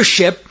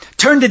leadership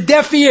turned a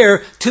deaf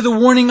ear to the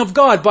warning of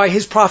God by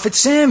his prophet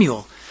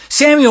Samuel.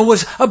 Samuel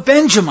was a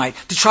Benjamite,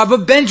 the tribe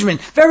of Benjamin.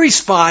 Very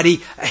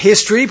spotty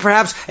history,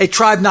 perhaps a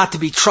tribe not to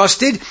be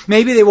trusted.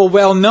 Maybe they were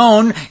well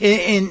known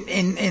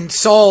in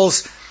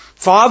Saul's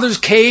father's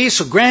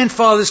case or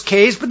grandfather's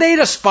case, but they had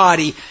a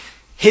spotty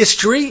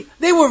history.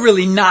 They were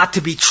really not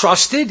to be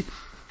trusted.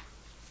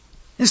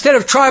 Instead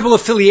of tribal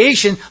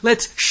affiliation,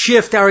 let's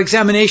shift our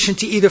examination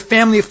to either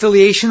family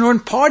affiliation or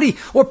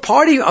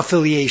party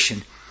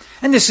affiliation.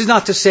 And this is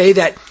not to say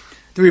that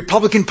the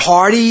Republican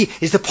Party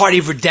is the party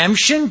of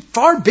redemption.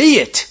 Far be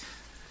it.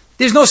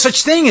 There's no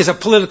such thing as a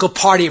political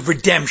party of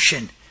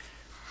redemption.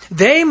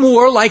 they,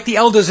 more like the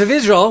elders of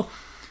Israel,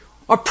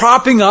 are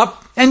propping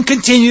up and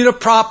continue to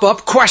prop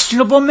up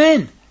questionable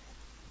men.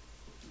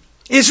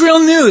 Israel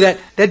knew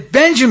that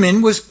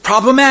Benjamin was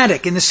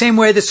problematic in the same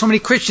way that so many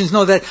Christians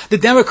know that the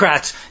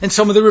Democrats and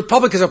some of the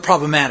Republicans are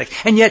problematic.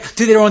 And yet,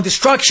 to their own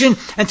destruction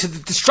and to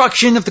the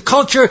destruction of the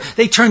culture,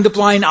 they turned a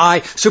blind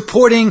eye,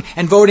 supporting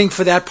and voting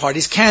for that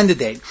party's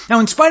candidate. Now,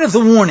 in spite of the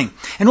warning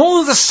and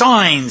all of the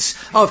signs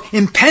of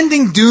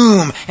impending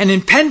doom and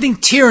impending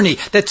tyranny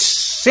that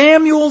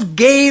Samuel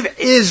gave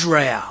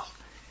Israel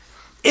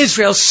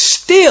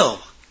still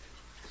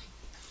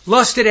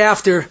lusted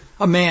after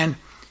a man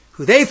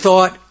who they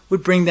thought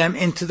would bring them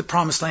into the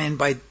promised land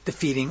by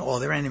defeating all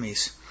their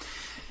enemies.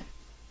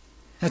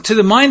 Now, to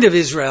the mind of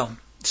Israel,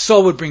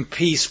 Saul would bring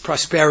peace,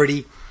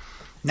 prosperity,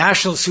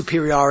 national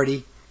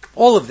superiority.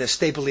 All of this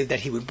they believed that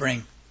he would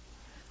bring.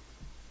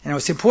 And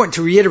it's important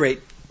to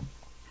reiterate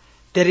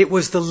that it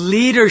was the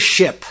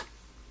leadership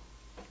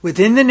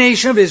within the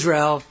nation of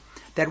Israel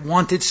that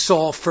wanted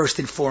Saul first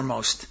and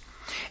foremost.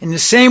 In the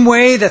same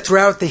way that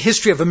throughout the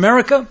history of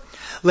America,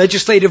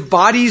 legislative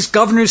bodies,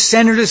 governors,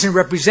 senators, and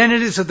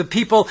representatives of the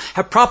people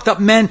have propped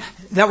up men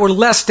that were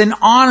less than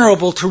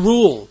honorable to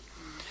rule.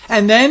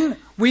 And then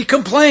we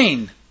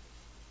complain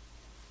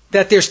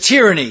that there's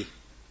tyranny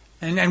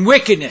and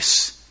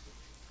wickedness.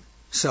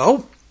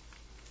 So,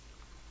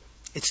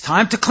 it's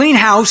time to clean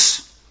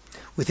house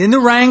within the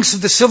ranks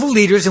of the civil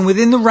leaders and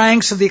within the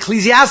ranks of the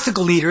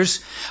ecclesiastical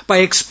leaders by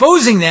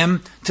exposing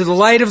them to the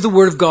light of the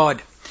Word of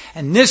God.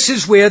 And this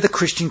is where the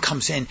Christian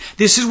comes in.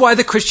 This is why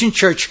the Christian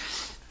church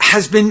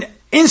has been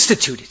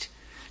instituted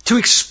to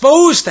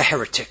expose the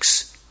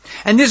heretics.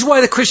 And this is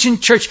why the Christian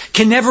church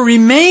can never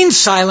remain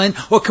silent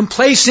or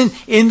complacent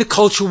in the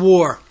culture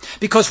war.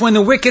 Because when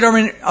the wicked are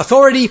in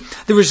authority,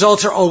 the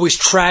results are always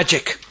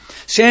tragic.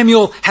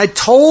 Samuel had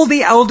told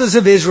the elders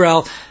of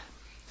Israel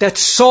that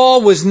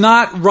Saul was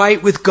not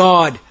right with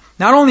God,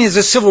 not only as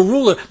a civil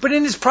ruler, but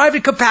in his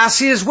private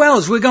capacity as well,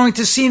 as we're going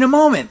to see in a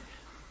moment.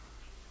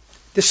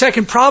 The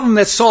second problem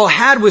that Saul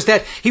had was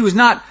that he was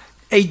not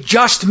a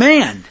just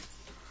man.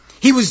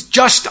 He was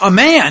just a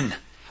man,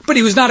 but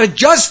he was not a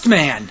just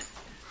man.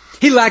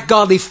 He lacked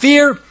godly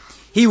fear,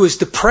 he was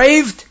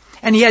depraved,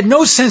 and he had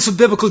no sense of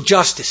biblical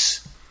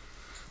justice.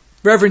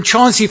 Reverend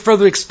Chauncey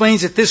further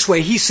explains it this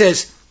way. He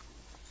says,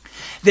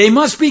 they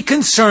must be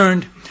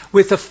concerned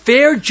with a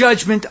fair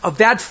judgment of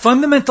that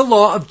fundamental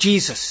law of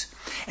Jesus.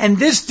 And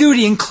this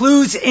duty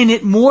includes in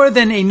it more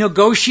than a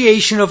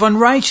negotiation of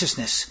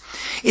unrighteousness.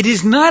 It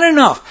is not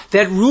enough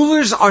that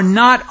rulers are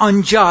not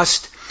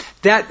unjust,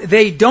 that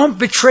they don't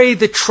betray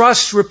the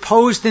trust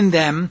reposed in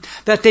them,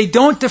 that they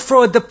don't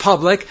defraud the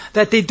public,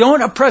 that they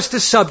don't oppress the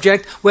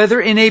subject,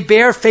 whether in a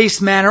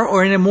barefaced manner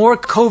or in a more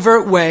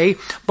covert way,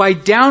 by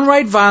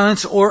downright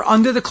violence or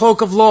under the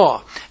cloak of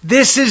law.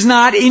 This is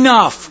not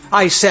enough,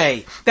 I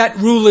say, that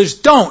rulers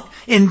don't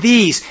in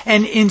these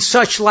and in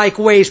such like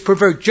ways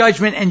pervert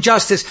judgment and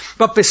justice,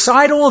 but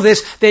beside all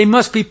this, they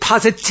must be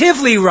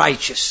positively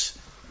righteous,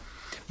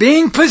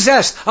 being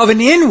possessed of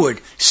an inward,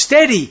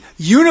 steady,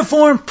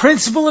 uniform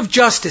principle of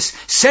justice,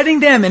 setting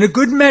them in a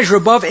good measure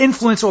above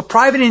influence or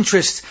private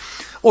interests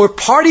or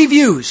party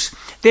views.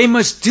 They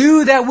must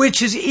do that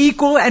which is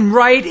equal and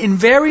right in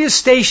various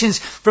stations,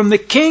 from the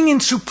king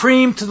and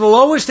supreme to the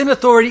lowest in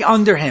authority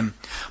under him.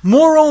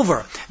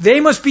 Moreover, they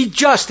must be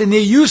just in the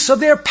use of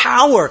their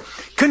power,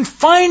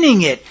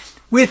 confining it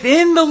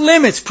within the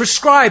limits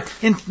prescribed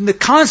in the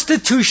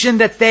Constitution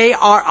that they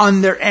are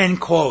under, end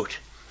quote.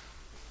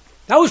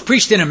 That was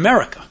preached in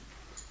America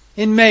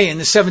in May in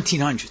the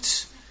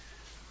 1700s.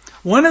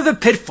 One of the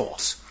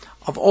pitfalls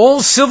of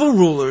all civil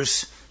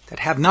rulers that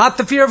have not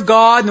the fear of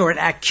God nor an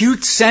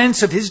acute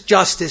sense of His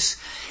justice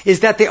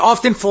is that they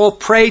often fall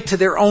prey to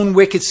their own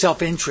wicked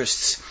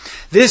self-interests.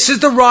 This is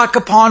the rock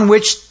upon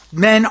which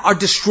men are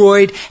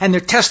destroyed and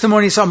their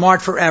testimonies are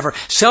marred forever.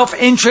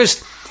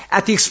 Self-interest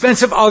at the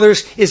expense of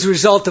others is a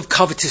result of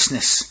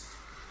covetousness.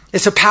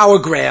 It's a power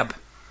grab.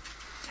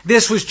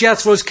 This was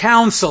Jethro's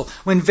counsel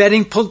when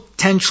vetting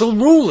potential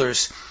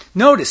rulers.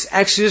 Notice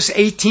Exodus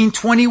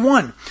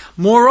 18:21.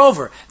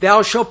 Moreover,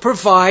 thou shalt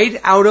provide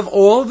out of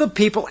all the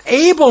people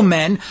able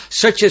men,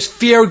 such as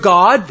fear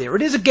God. There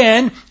it is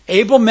again.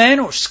 Able men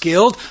or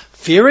skilled,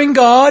 fearing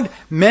God,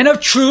 men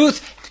of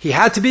truth. He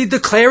had to be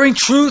declaring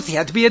truth. He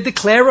had to be a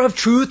declarer of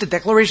truth. The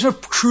declaration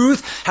of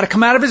truth had to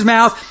come out of his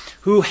mouth.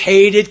 Who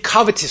hated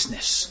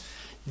covetousness.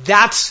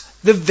 That's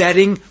the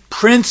vetting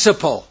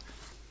principle.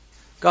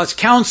 God's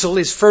counsel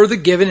is further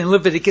given in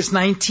Leviticus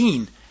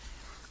 19.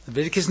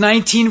 Leviticus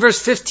 19 verse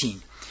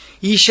 15.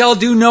 Ye shall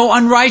do no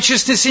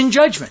unrighteousness in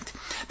judgment.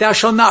 Thou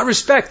shalt not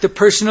respect the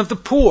person of the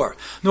poor,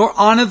 nor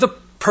honor the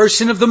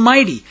person of the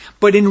mighty,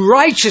 but in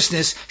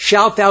righteousness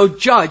shalt thou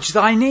judge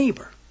thy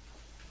neighbor.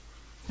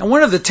 Now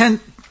one of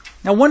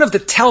the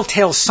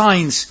telltale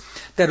signs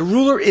that a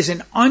ruler is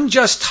an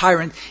unjust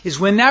tyrant is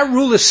when that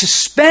ruler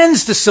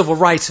suspends the civil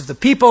rights of the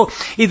people,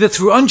 either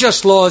through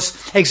unjust laws,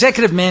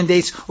 executive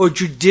mandates, or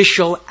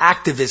judicial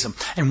activism.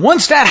 And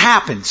once that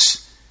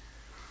happens,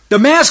 the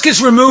mask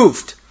is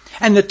removed,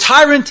 And the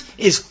tyrant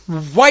is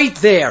right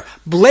there,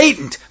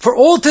 blatant, for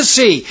all to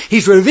see.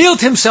 He's revealed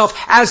himself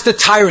as the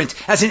tyrant,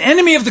 as an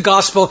enemy of the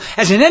gospel,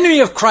 as an enemy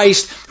of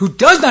Christ, who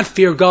does not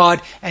fear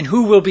God, and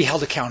who will be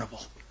held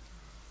accountable.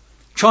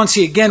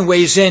 Chauncey again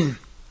weighs in.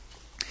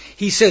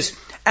 He says,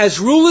 as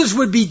rulers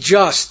would be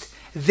just,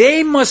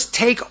 they must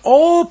take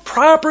all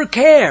proper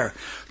care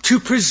to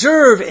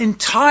preserve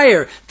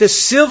entire the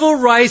civil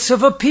rights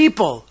of a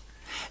people.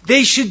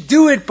 They should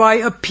do it by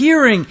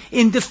appearing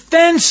in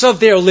defense of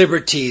their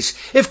liberties,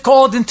 if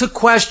called into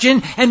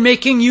question, and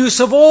making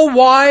use of all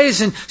wise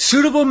and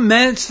suitable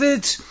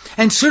methods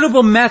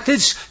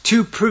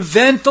to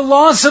prevent the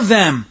loss of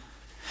them.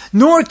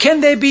 Nor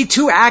can they be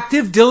too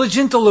active,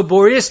 diligent, or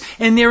laborious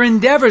in their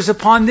endeavors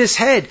upon this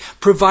head,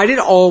 provided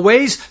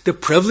always the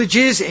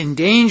privileges in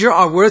danger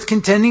are worth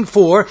contending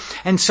for,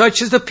 and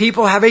such as the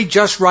people have a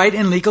just right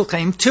and legal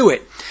claim to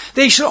it.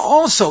 They should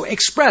also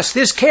express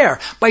this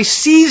care by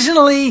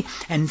seasonally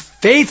and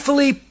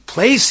faithfully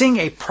placing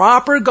a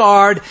proper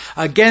guard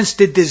against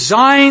the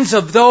designs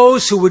of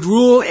those who would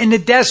rule in a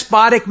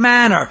despotic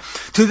manner,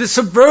 to the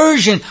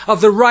subversion of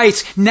the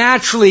rights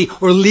naturally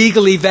or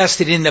legally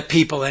vested in the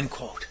people, end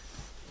quote.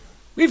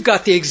 We've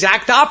got the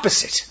exact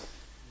opposite.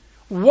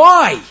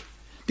 Why?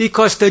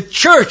 Because the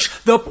church,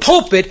 the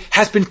pulpit,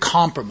 has been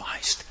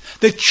compromised.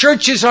 The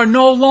churches are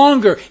no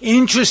longer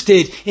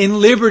interested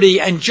in liberty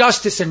and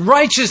justice and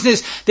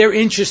righteousness. They're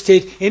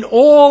interested in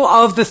all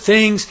of the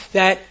things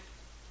that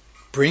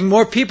bring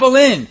more people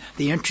in,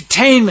 the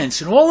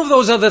entertainments and all of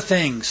those other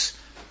things.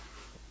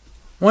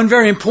 One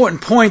very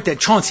important point that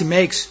Chauncey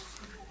makes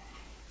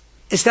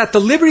is that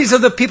the liberties of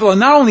the people are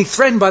not only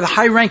threatened by the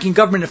high-ranking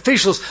government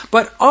officials,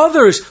 but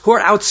others who are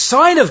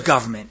outside of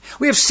government.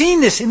 We have seen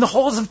this in the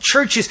halls of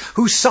churches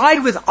who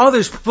side with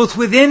others, both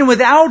within and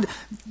without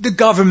the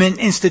government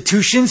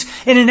institutions,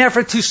 in an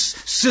effort to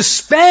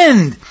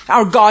suspend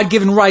our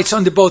God-given rights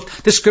under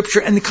both the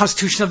Scripture and the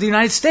Constitution of the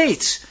United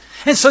States.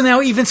 And so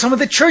now even some of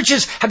the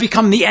churches have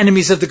become the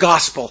enemies of the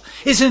gospel.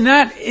 Isn't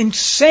that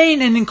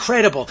insane and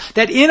incredible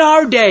that in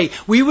our day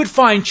we would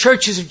find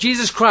churches of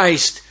Jesus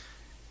Christ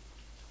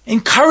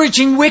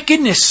encouraging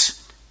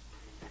wickedness?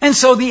 And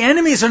so the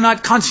enemies are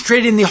not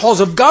concentrated in the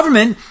halls of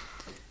government.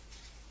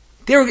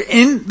 They're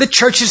in the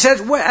churches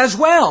as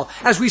well,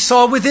 as we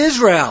saw with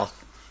Israel,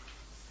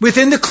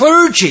 within the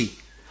clergy.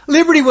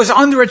 Liberty was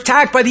under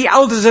attack by the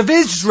elders of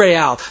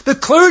Israel, the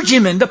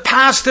clergymen, the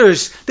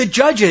pastors, the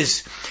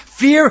judges.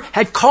 Fear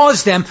had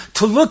caused them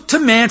to look to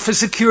man for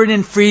security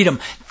and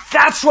freedom.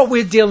 That's what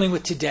we're dealing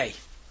with today.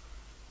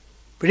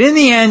 But in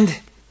the end,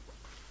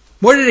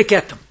 where did it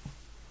get them?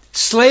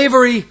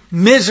 Slavery,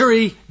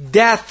 misery,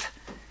 death.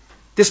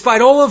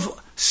 Despite all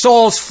of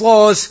Saul's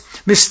flaws,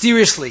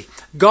 mysteriously,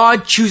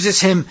 God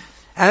chooses him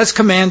as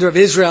commander of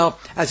Israel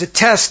as a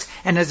test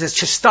and as a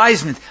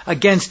chastisement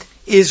against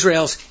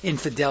Israel's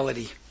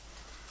infidelity.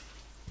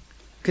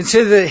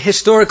 Consider the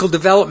historical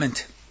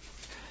development.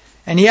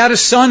 And he had a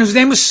son whose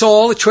name was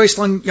Saul, a choice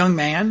young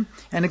man,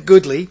 and a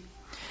goodly.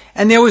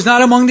 And there was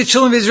not among the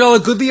children of Israel a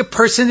goodlier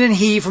person than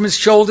he, from his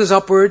shoulders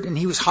upward, and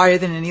he was higher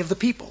than any of the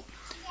people.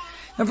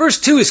 Now verse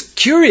 2 is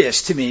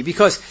curious to me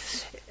because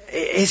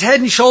his head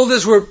and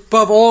shoulders were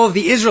above all of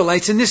the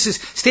Israelites, and this is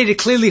stated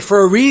clearly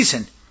for a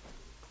reason.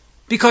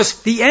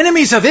 Because the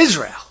enemies of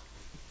Israel,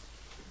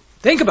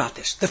 think about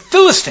this, the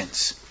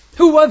Philistines,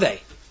 who were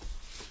they?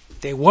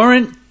 They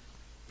weren't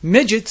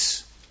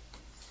midgets.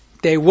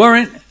 They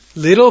weren't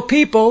little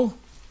people.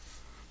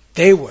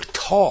 They were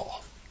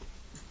tall.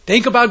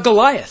 Think about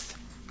Goliath.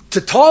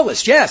 The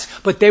tallest, yes,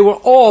 but they were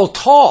all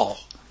tall.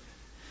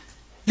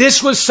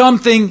 This was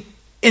something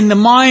in the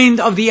mind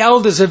of the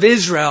elders of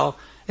Israel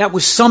that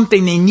was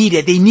something they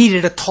needed. They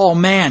needed a tall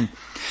man.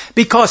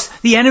 Because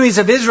the enemies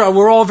of Israel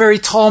were all very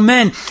tall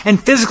men,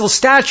 and physical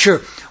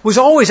stature was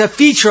always a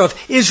feature of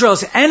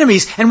Israel's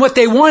enemies. And what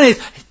they wanted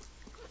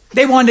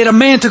a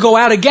man to go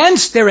out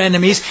against their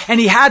enemies, and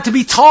he had to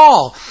be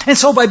tall. And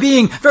so by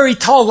being very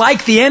tall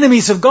like the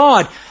enemies of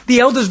God, the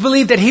elders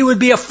believed that he would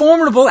be a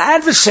formidable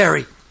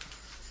adversary.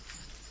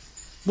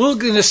 We're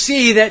going to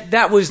see that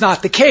that was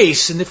not the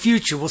case in the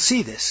future. We'll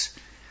see this.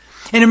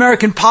 In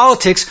American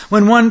politics,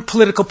 when one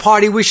political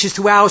party wishes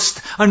to oust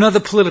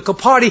another political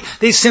party,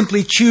 they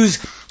simply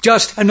choose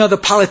just another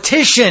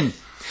politician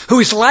who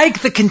is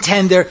like the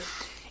contender,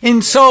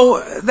 and so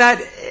that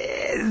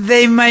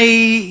they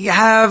may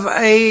have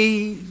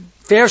a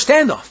fair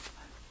standoff.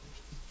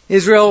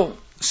 Israel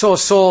saw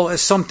Saul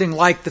as something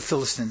like the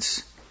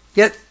Philistines,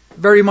 yet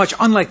very much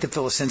unlike the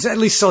Philistines, at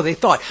least so they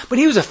thought. But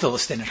he was a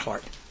Philistine at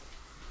heart.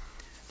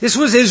 This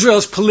was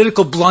Israel's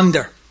political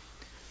blunder,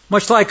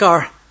 much like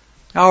our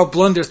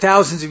blunder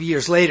thousands of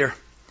years later.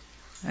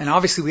 And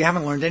obviously we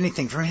haven't learned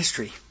anything from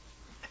history.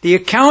 The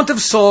account of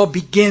Saul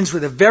begins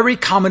with a very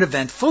common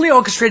event, fully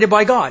orchestrated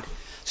by God,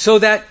 so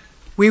that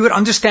we would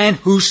understand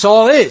who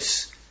Saul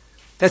is.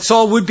 That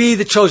Saul would be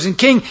the chosen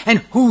king and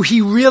who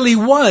he really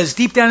was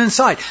deep down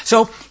inside.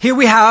 So here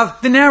we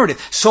have the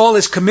narrative. Saul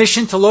is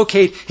commissioned to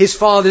locate his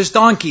father's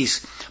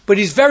donkeys, but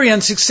he's very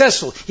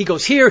unsuccessful. He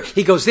goes here,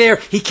 he goes there,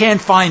 he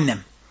can't find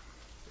them.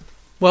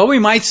 Well, we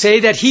might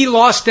say that he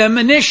lost them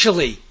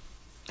initially.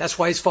 That's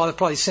why his father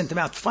probably sent him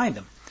out to find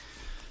them.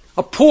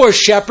 A poor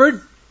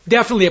shepherd,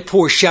 definitely a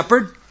poor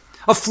shepherd.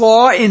 A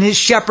flaw in his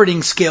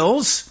shepherding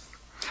skills.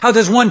 How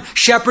does one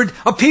shepherd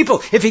a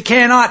people if he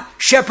cannot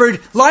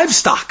shepherd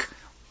livestock?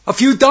 A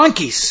few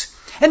donkeys.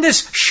 And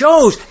this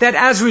shows that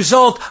as a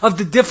result of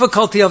the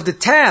difficulty of the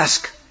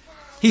task,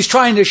 he's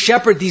trying to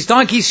shepherd these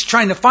donkeys,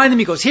 trying to find them.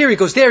 He goes here, he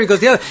goes there, he goes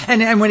the other.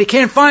 And when he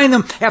can't find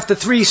them, after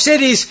 3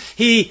 cities,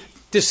 he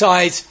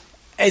decides,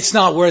 it's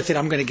not worth it,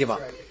 I'm going to give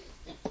up.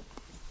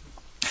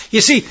 You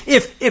see,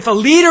 if a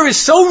leader is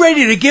so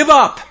ready to give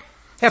up,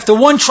 after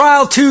 1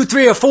 trial, 2,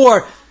 3, or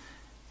 4,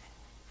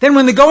 then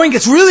when the going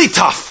gets really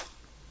tough,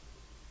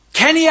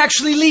 can he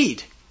actually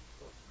lead?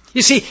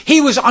 You see,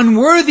 he was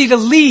unworthy to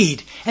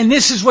lead, and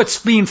this is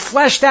what's being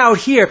fleshed out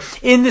here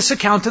in this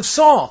account of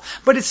Saul.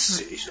 But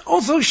it's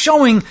also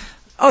showing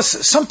us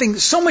something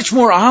so much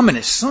more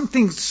ominous,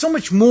 something so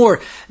much more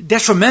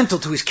detrimental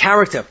to his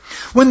character.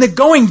 When the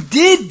going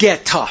did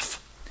get tough,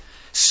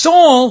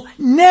 Saul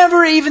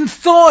never even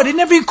thought, it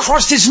never even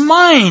crossed his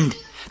mind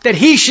that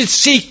he should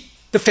seek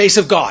the face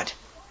of God.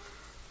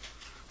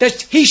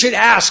 That he should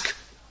ask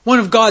one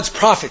of God's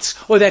prophets,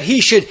 or that he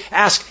should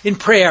ask in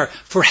prayer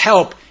for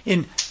help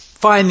in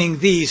finding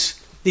these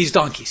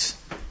donkeys.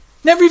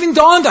 Never even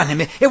dawned on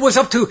him. It was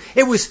up to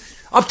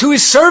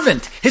his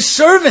servant. His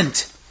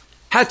servant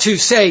had to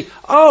say,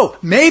 oh,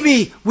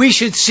 maybe we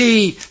should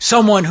see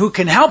someone who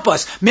can help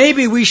us.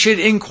 Maybe we should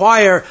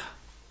inquire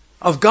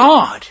of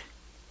God.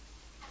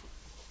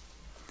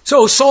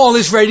 So Saul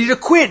is ready to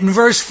quit in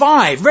verse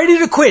 5. Ready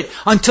to quit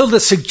until the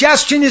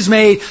suggestion is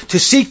made to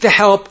seek the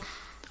help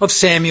of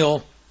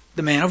Samuel,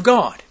 the man of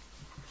God.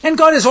 And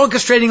God is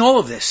orchestrating all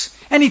of this.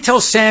 And he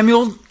tells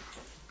Samuel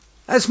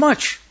as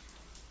much.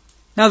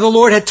 Now the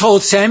Lord had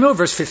told Samuel,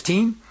 verse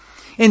 15,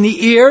 in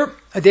the ear,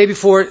 a day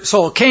before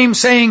Saul came,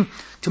 saying,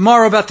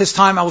 tomorrow about this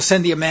time I will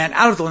send thee a man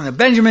out of the land of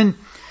Benjamin,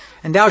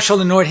 and thou shalt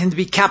anoint him to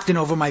be captain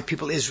over my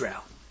people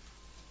Israel.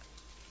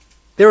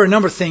 There are a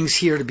number of things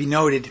here to be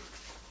noted.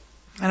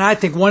 And I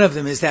think one of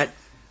them is that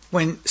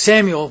when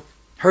Samuel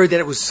heard that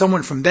it was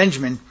someone from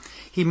Benjamin,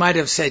 he might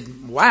have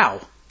said,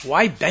 wow,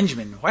 why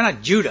Benjamin? Why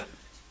not Judah?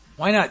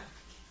 Why not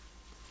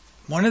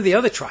one of the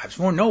other tribes,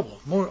 more noble,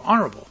 more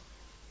honorable?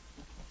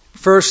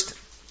 First,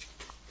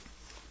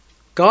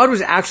 God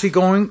was actually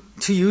going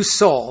to use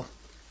Saul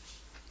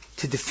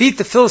to defeat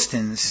the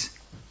Philistines,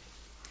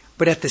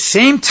 but at the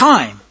same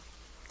time,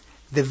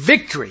 the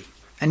victory,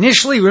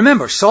 initially,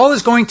 remember, Saul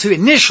is going to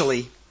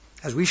initially,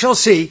 as we shall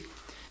see,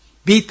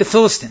 beat the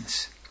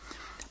Philistines.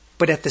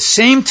 But at the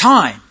same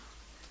time,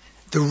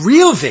 the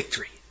real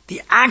victory,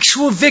 the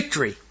actual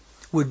victory,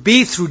 would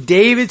be through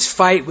David's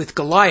fight with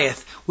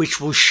Goliath,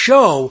 which will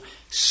show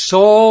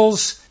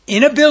Saul's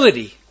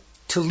inability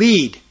to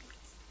lead.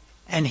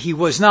 And he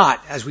was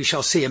not, as we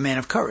shall see, a man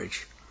of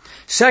courage.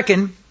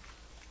 Second,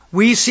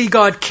 we see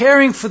God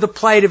caring for the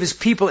plight of his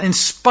people in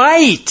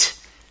spite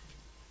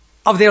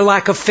of their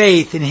lack of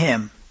faith in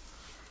him.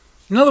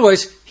 In other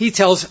words, he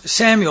tells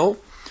Samuel,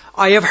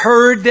 I have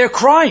heard their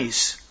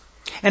cries,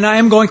 and I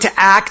am going to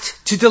act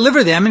to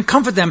deliver them and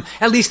comfort them,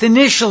 at least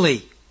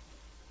initially.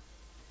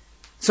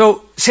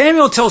 So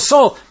Samuel tells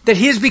Saul that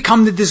he has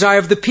become the desire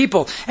of the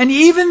people. And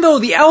even though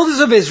the elders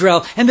of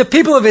Israel and the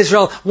people of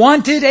Israel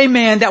wanted a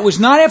man that was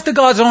not after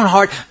God's own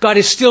heart, God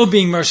is still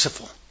being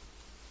merciful.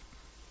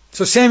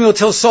 So Samuel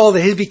tells Saul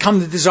that he has become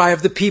the desire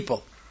of the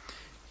people.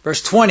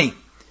 Verse 20,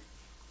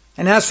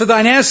 and as for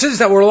thine asses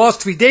that were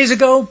lost 3 days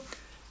ago,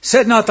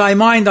 set not thy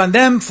mind on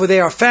them, for they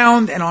are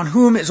found, and on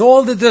whom is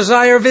all the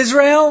desire of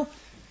Israel?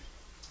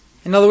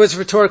 In other words, a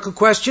rhetorical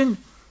question.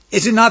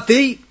 Is it not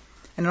thee?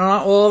 And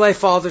not all thy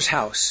father's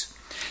house.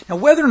 Now,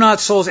 whether or not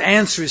Saul's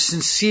answer is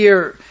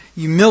sincere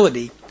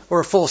humility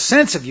or a false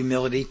sense of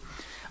humility,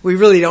 we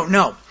really don't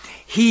know.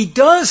 He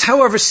does,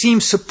 however,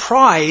 seem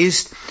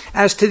surprised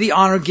as to the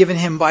honor given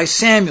him by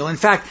Samuel. In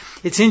fact,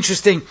 it's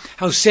interesting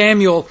how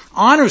Samuel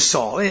honors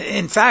Saul.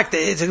 In fact,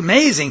 it's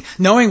amazing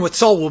knowing what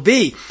Saul will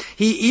be.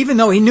 Even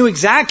though he knew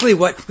exactly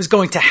what was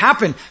going to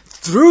happen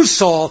through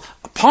Saul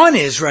upon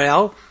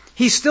Israel,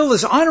 he still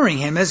is honoring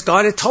him as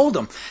God had told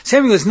him.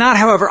 Samuel is not,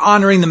 however,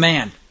 honoring the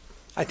man.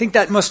 I think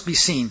that must be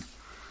seen.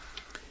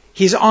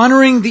 He's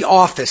honoring the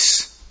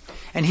office.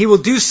 And he will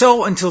do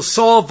so until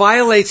Saul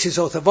violates his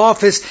oath of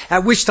office,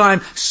 at which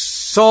time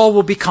Saul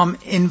will become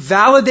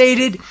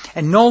invalidated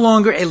and no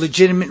longer a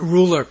legitimate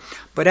ruler.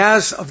 But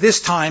as of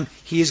this time,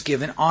 he is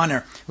given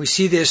honor. We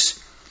see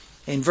this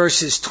in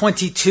verses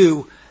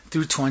 22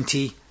 through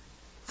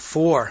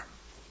 24.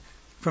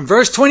 From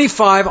verse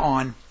 25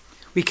 on,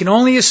 we can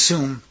only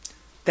assume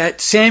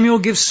that Samuel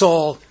gives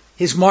Saul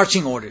his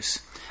marching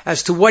orders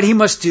as to what he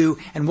must do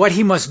and what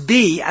he must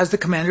be as the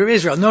commander of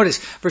Israel. Notice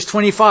verse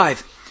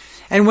 25.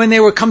 And when they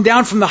were come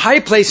down from the high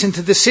place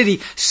into the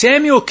city,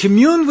 Samuel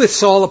communed with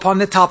Saul upon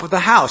the top of the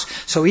house.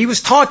 So he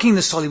was talking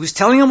to Saul. He was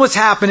telling him what's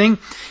happening.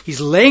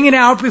 He's laying it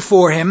out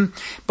before him.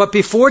 But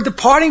before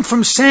departing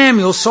from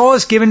Samuel, Saul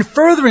is given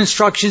further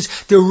instructions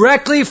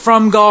directly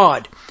from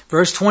God.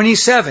 Verse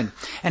 27,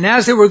 and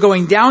as they were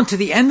going down to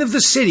the end of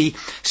the city,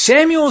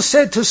 Samuel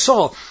said to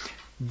Saul,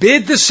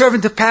 bid the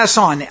servant to pass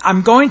on.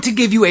 I'm going to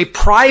give you a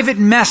private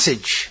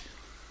message.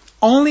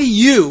 Only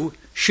you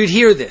should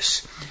hear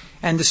this.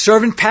 And the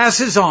servant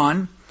passes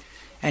on,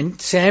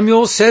 and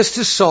Samuel says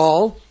to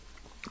Saul,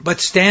 but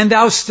stand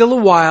thou still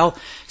a while,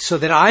 so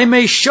that I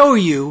may show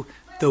you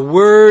the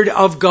word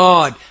of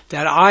God.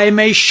 That I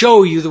may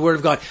show you the word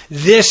of God.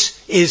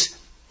 This is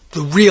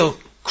the real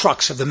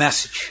crux of the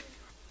message.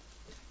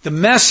 The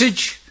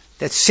message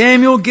that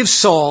Samuel gives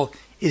Saul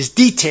is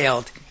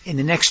detailed in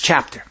the next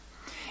chapter.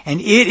 And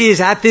it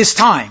is at this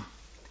time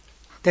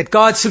that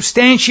God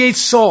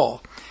substantiates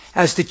Saul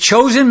as the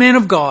chosen man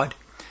of God,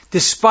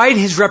 despite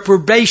his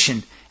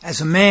reprobation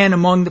as a man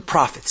among the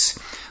prophets.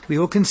 We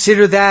will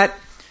consider that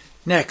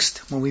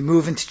next when we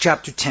move into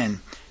chapter 10.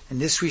 And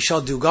this we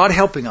shall do, God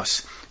helping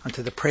us,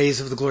 unto the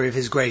praise of the glory of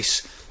his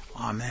grace.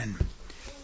 Amen.